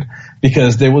destroyed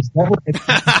because there was never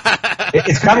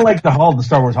it's kind of like the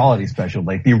Star Wars Holiday Special.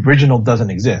 Like the original doesn't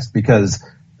exist because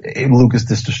Lucas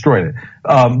just destroyed it.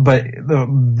 But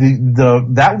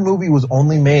that movie was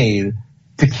only made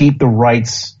to keep the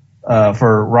rights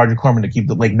for Roger Corman, to keep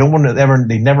they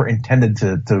never intended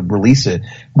to release it.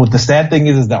 But the sad thing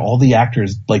is that all the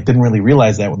actors didn't really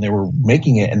realize that when they were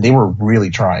making it, and they were really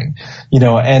trying,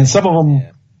 and some of them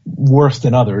worse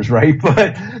than others, right?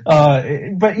 But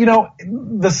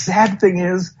the sad thing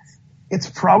is, it's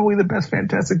probably the best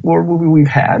Fantastic Four movie we've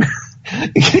had.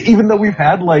 Even though we've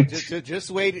had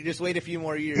just wait a few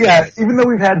more years. Yeah, even though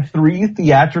we've had 3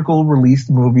 theatrical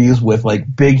released movies with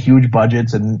big huge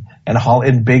budgets and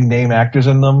big name actors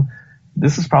in them,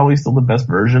 this is probably still the best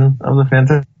version of the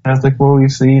Fantastic Four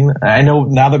we've seen. I know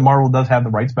now that Marvel does have the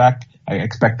rights back, I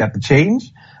expect that to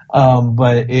change.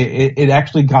 But it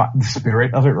actually got the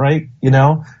spirit of it right,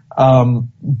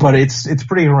 but it's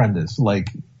pretty horrendous.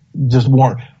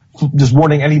 Just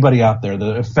warning anybody out there,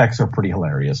 the effects are pretty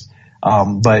hilarious.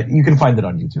 But you can find it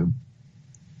on YouTube.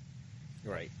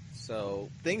 Right. So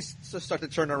things start to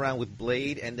turn around with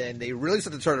Blade, and then they really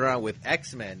start to turn around with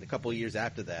X-Men a couple of years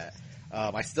after that.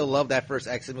 I still love that first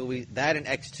X-Men movie. That and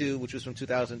X2, which was from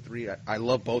 2003. I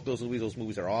love both those movies. Those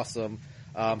movies are awesome.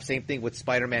 Same thing with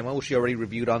Spider-Man 1, which we already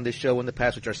reviewed on this show in the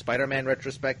past, which are Spider-Man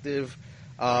retrospective.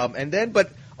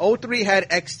 But 03 had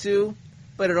X2,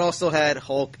 but it also had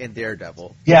Hulk and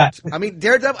Daredevil. Yeah. I mean,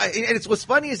 Daredevil, and what's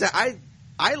funny is that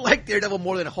I like Daredevil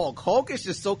more than Hulk. Hulk is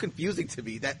just so confusing to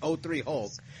me, that 03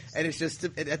 Hulk. And it's just,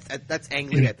 that's Ang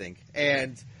Lee, I think.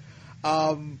 And,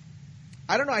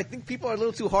 I don't know, I think people are a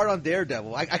little too hard on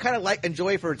Daredevil. I kind of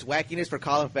enjoy it for its wackiness, for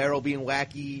Colin Farrell being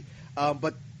wacky.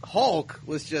 But Hulk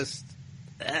was just,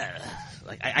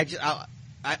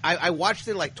 I watched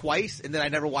it twice, and then I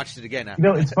never watched it again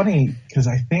after. It's funny, because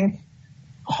I think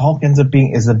Hulk ends up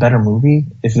is a better movie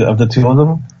of the two of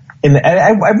them. And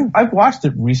I've watched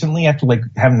it recently after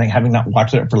having not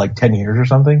watched it for 10 years or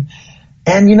something.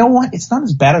 And you know what? It's not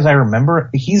as bad as I remember.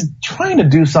 He's trying to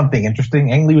do something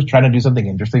interesting. Ang Lee was trying to do something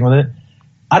interesting with it.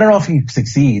 I don't know if he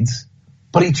succeeds,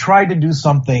 but he tried to do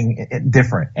something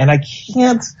different. And I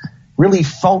can't really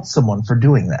fault someone for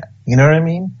doing that. You know what I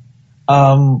mean?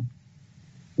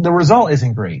 The result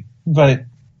isn't great, but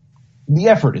the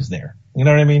effort is there. You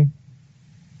know what I mean?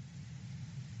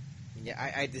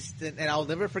 Yeah, I just, and I'll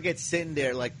never forget sitting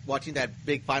there watching that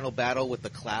big final battle with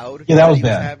the cloud. Yeah, that was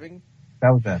bad.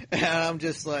 That was bad. And I'm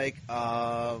just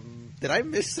did I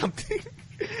miss something?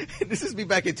 This is me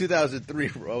back in 2003,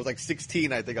 bro. I was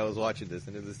 16, I think I was watching this,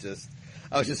 and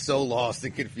I was just so lost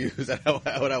and confused at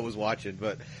what I was watching.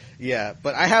 But yeah,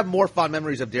 I have more fond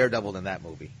memories of Daredevil than that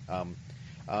movie. And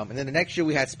then the next year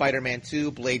we had Spider-Man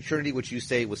 2, Blade Trinity, which you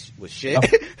say was shit.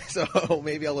 Oh. So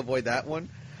maybe I'll avoid that one.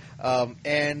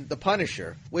 And The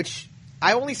Punisher, which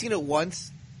I only seen it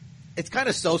once. It's kind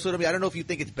of so-so to me. I don't know if you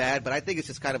think it's bad, but I think it's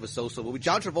just kind of a so-so movie.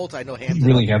 John Travolta, I know, hands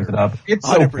really hands it up. It's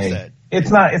 100%. Okay.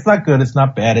 It's not good. It's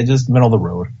not bad. It's just middle of the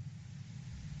road.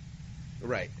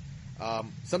 Right.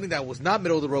 Something that was not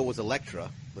middle of the road was Elektra.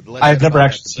 I've never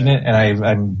actually seen it, and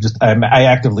I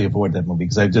actively avoid that movie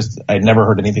because I never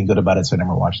heard anything good about it, so I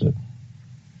never watched it.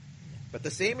 But But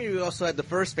the same year, we also had the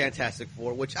first Fantastic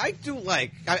Four, which I do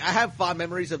like. I have fond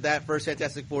memories of that first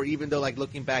Fantastic Four, even though, like,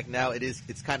 looking back now,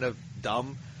 it's kind of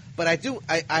dumb. But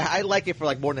I like it for,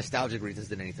 like, more nostalgic reasons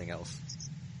than anything else.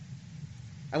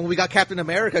 And when we got Captain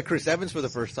America, Chris Evans for the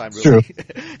first time, really,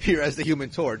 here as the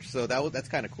Human Torch, so that's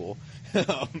kind of cool.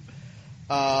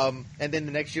 And then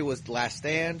the next year was The Last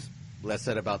Stand. Less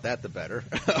said about that, the better.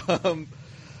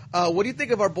 What do you think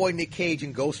of our boy Nick Cage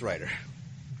in Ghost Rider?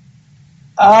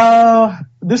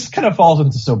 This kind of falls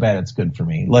into so bad it's good for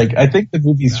me. Like, I think the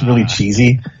movie's really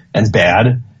cheesy and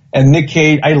bad. And Nick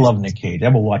Cage, I love Nick Cage. I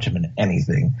will watch him in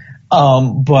anything.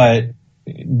 But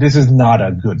this is not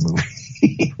a good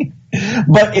movie.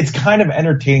 But it's kind of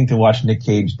entertaining to watch Nick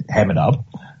Cage ham it up.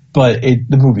 But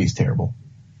the movie's terrible.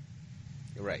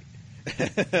 Right.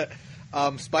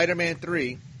 Spider-Man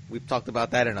 3. We've talked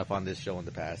about that enough on this show in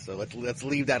the past, so let's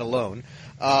leave that alone.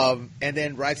 And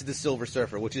then Rise of the Silver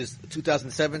Surfer, which is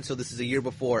 2007, so this is a year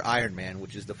before Iron Man,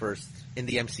 which is the first in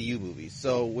the MCU movies.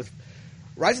 So with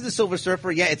Rise of the Silver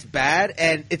Surfer, yeah, it's bad,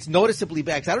 and it's noticeably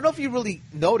bad. 'Cause I don't know if you really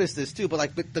noticed this too, but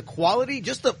like the quality,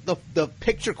 just the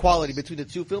picture quality between the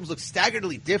two films looks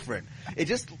staggeringly different.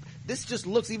 This just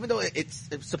looks, even though it's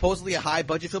supposedly a high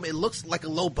budget film, it looks like a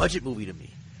low budget movie to me.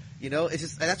 You know, it's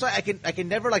just, and that's why I can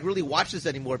never like really watch this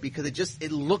anymore, because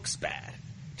it looks bad.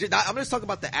 I'm just talking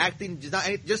about the acting,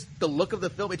 just the look of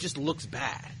the film. It just looks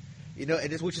bad. You know,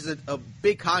 which is a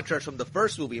big contrast from the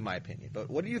first movie, in my opinion. But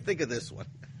what do you think of this one?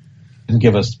 And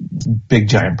give us big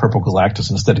giant purple Galactus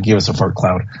instead of give us a fart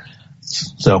cloud.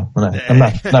 So I'm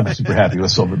not super happy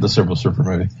with the Silver Surfer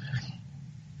movie.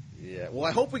 Yeah, well,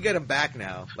 I hope we get him back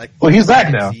now. Well, he's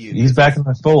back now. He's back in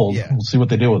the fold. Yeah. We'll see what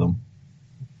they do with him.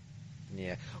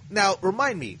 Yeah. Now,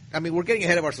 remind me. I mean, we're getting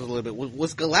ahead of ourselves a little bit.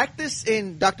 Was Galactus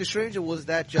in Doctor Strange, or was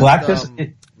that just Galactus?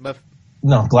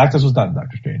 No, Galactus was not in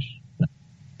Doctor Strange. No.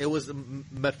 It was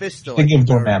Mephisto. Thinking of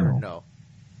Dormammu. No,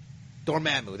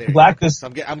 Dormammu. There Galactus.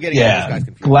 I'm getting those guys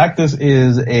confused. Galactus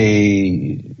is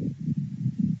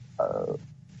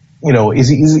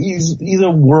he's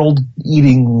a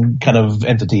world-eating kind of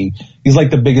entity. He's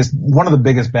like one of the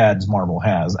biggest bads Marvel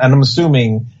has, and I'm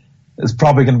assuming it's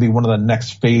probably going to be one of the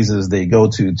next phases they go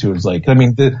to. It's like, I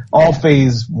mean, all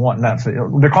phase one,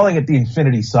 they're calling it the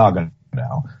Infinity Saga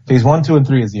now. Phase 1, 2, and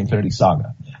 3 is the Infinity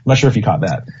Saga. I'm not sure if you caught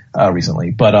that recently,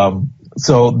 but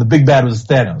so the big bad was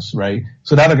Thanos, right?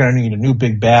 So now they're going to need a new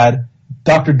big bad.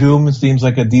 Doctor Doom seems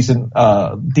like a decent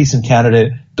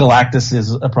candidate. Galactus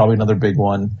is probably another big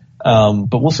one,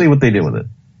 but we'll see what they do with it.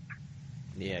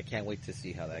 Yeah, I can't wait to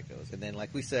see how that goes. And then,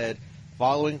 like we said,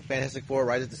 following Fantastic Four,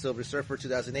 Rise of the Silver Surfer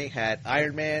 2008 had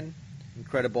Iron Man,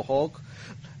 Incredible Hulk,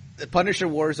 the Punisher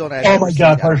Warzone. Oh my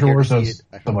God, Punisher Warzone is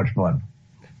so much fun.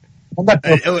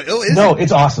 No,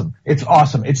 it's awesome. It's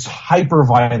awesome. It's hyper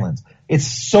violent. It's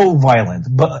so violent,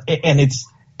 and it's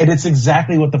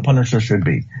exactly what the Punisher should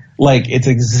be. Like, it's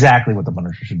exactly what the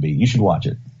Punisher should be. You should watch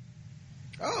it.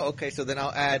 Oh, okay. So then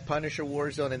I'll add Punisher,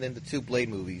 Warzone, and then the 2 Blade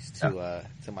movies to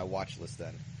my watch list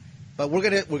then. But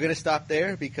we're gonna stop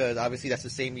there, because obviously that's the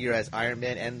same year as Iron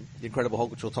Man and the Incredible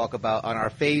Hulk, which we'll talk about on our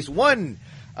Phase 1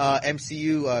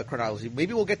 MCU chronology.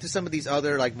 Maybe we'll get to some of these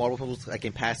other like Marvel films like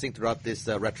in passing throughout this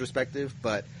retrospective,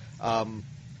 but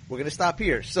we're gonna stop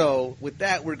here. So with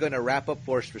that, we're gonna wrap up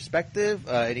Forced Perspective.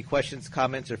 Any questions,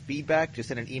 comments, or feedback, just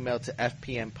send an email to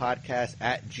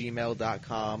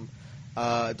fpmpodcast@gmail.com.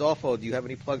 Adolfo, do you have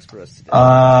any plugs for us today?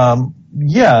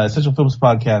 Yeah,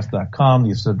 essentialfilmspodcast.com.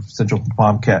 The Essential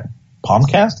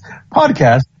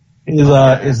Podcast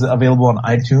is available on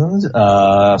iTunes,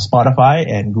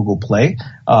 Spotify, and Google Play.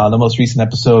 The most recent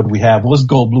episode we have was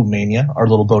Goldblum Mania, our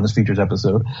little bonus features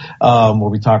episode, where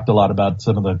we talked a lot about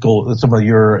some of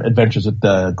your adventures at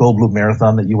the Goldblum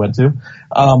Marathon that you went to.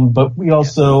 But we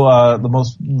also, the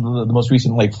most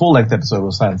recent like full length episode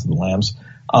was Silence of the Lambs.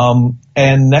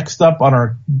 And next up on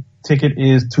our ticket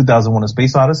is 2001: A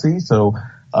Space Odyssey. So,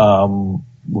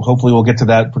 hopefully we'll get to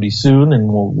that pretty soon, and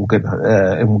we'll get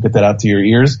that out to your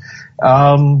ears.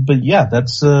 But yeah,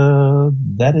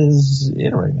 that is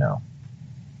it right now.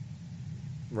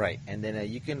 Right. And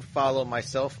then you can follow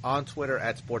myself on Twitter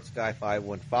at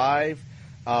SportsGuy515.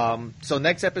 So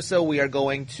next episode we are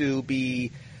going to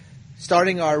be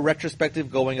starting our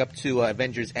retrospective going up to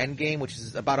Avengers Endgame, which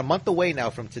is about a month away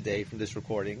now from today, from this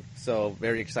recording. So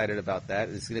very excited about that.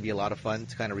 It's going to be a lot of fun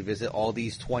to kind of revisit all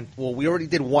these 20... Well, we already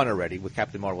did one already with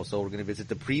Captain Marvel, so we're going to visit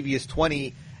the previous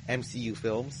 20 MCU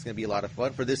films. It's going to be a lot of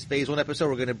fun. For this Phase 1 episode,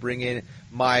 we're going to bring in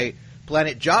my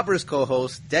Planet Jobbers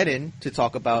co-host, Denon, to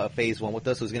talk about Phase 1 with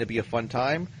us. So it's going to be a fun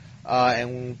time,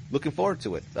 and looking forward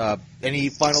to it. Any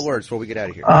final words before we get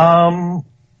out of here?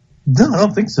 No, I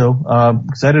don't think so.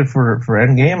 Excited for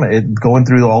Endgame. Going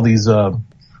through all these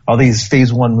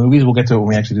Phase 1 movies, we'll get to it when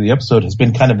we actually do the episode, has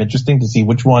been kind of interesting to see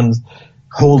which ones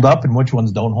hold up and which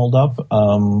ones don't hold up.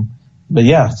 But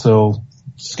yeah, so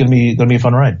it's gonna be a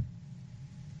fun ride.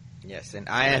 Yes, and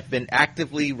I have been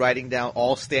actively writing down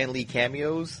all Stan Lee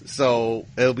cameos, so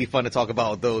it'll be fun to talk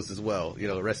about those as well.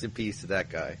 Rest in peace to that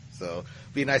guy. So it'll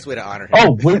be a nice way to honor him.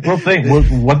 Oh, one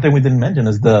thing we didn't mention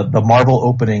is the Marvel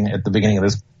opening at the beginning of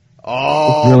this.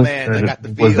 Oh really, man, I got the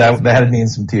feels. That had me in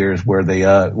some tears where they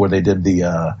did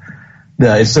the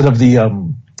instead of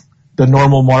the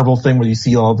normal Marvel thing where you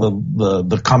see all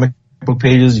the comic book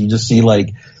pages, you just see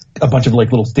like a bunch of like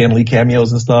little Stan Lee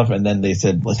cameos and stuff, and then they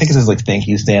said, I think it says like "Thank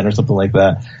you, Stan" or something like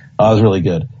that. It was really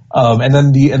good. And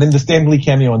then the Stan Lee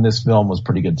cameo in this film was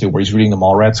pretty good too, where he's reading the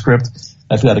Mallrats script.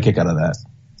 I got a kick out of that.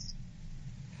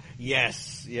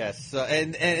 Yes. So,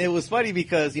 and it was funny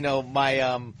because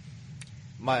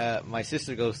my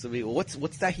sister goes to me, well,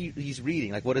 what's that he's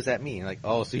reading? Like, what does that mean? Like,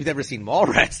 oh, so you've never seen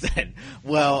Mallrats then?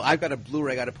 Well, I've got a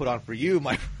Blu-ray I got to put on for you,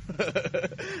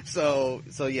 so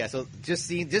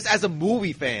just as a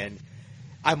movie fan,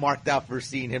 I marked out for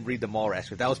seeing him read the Mallrats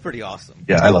script. That was pretty awesome.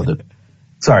 Yeah, I loved it.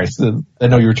 Sorry, so I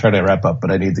know you were trying to wrap up,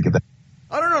 but I need to get that.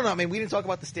 Oh, no. I mean, we didn't talk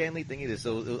about the Stan Lee thing either,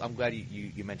 so I'm glad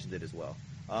you mentioned it as well.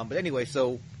 But anyway,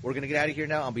 so we're going to get out of here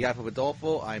now. On behalf of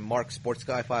Adolfo, I'm Mark Sports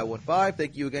Guy 515.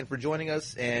 Thank you again for joining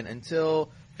us. And until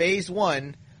Phase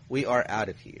 1, we are out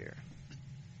of here.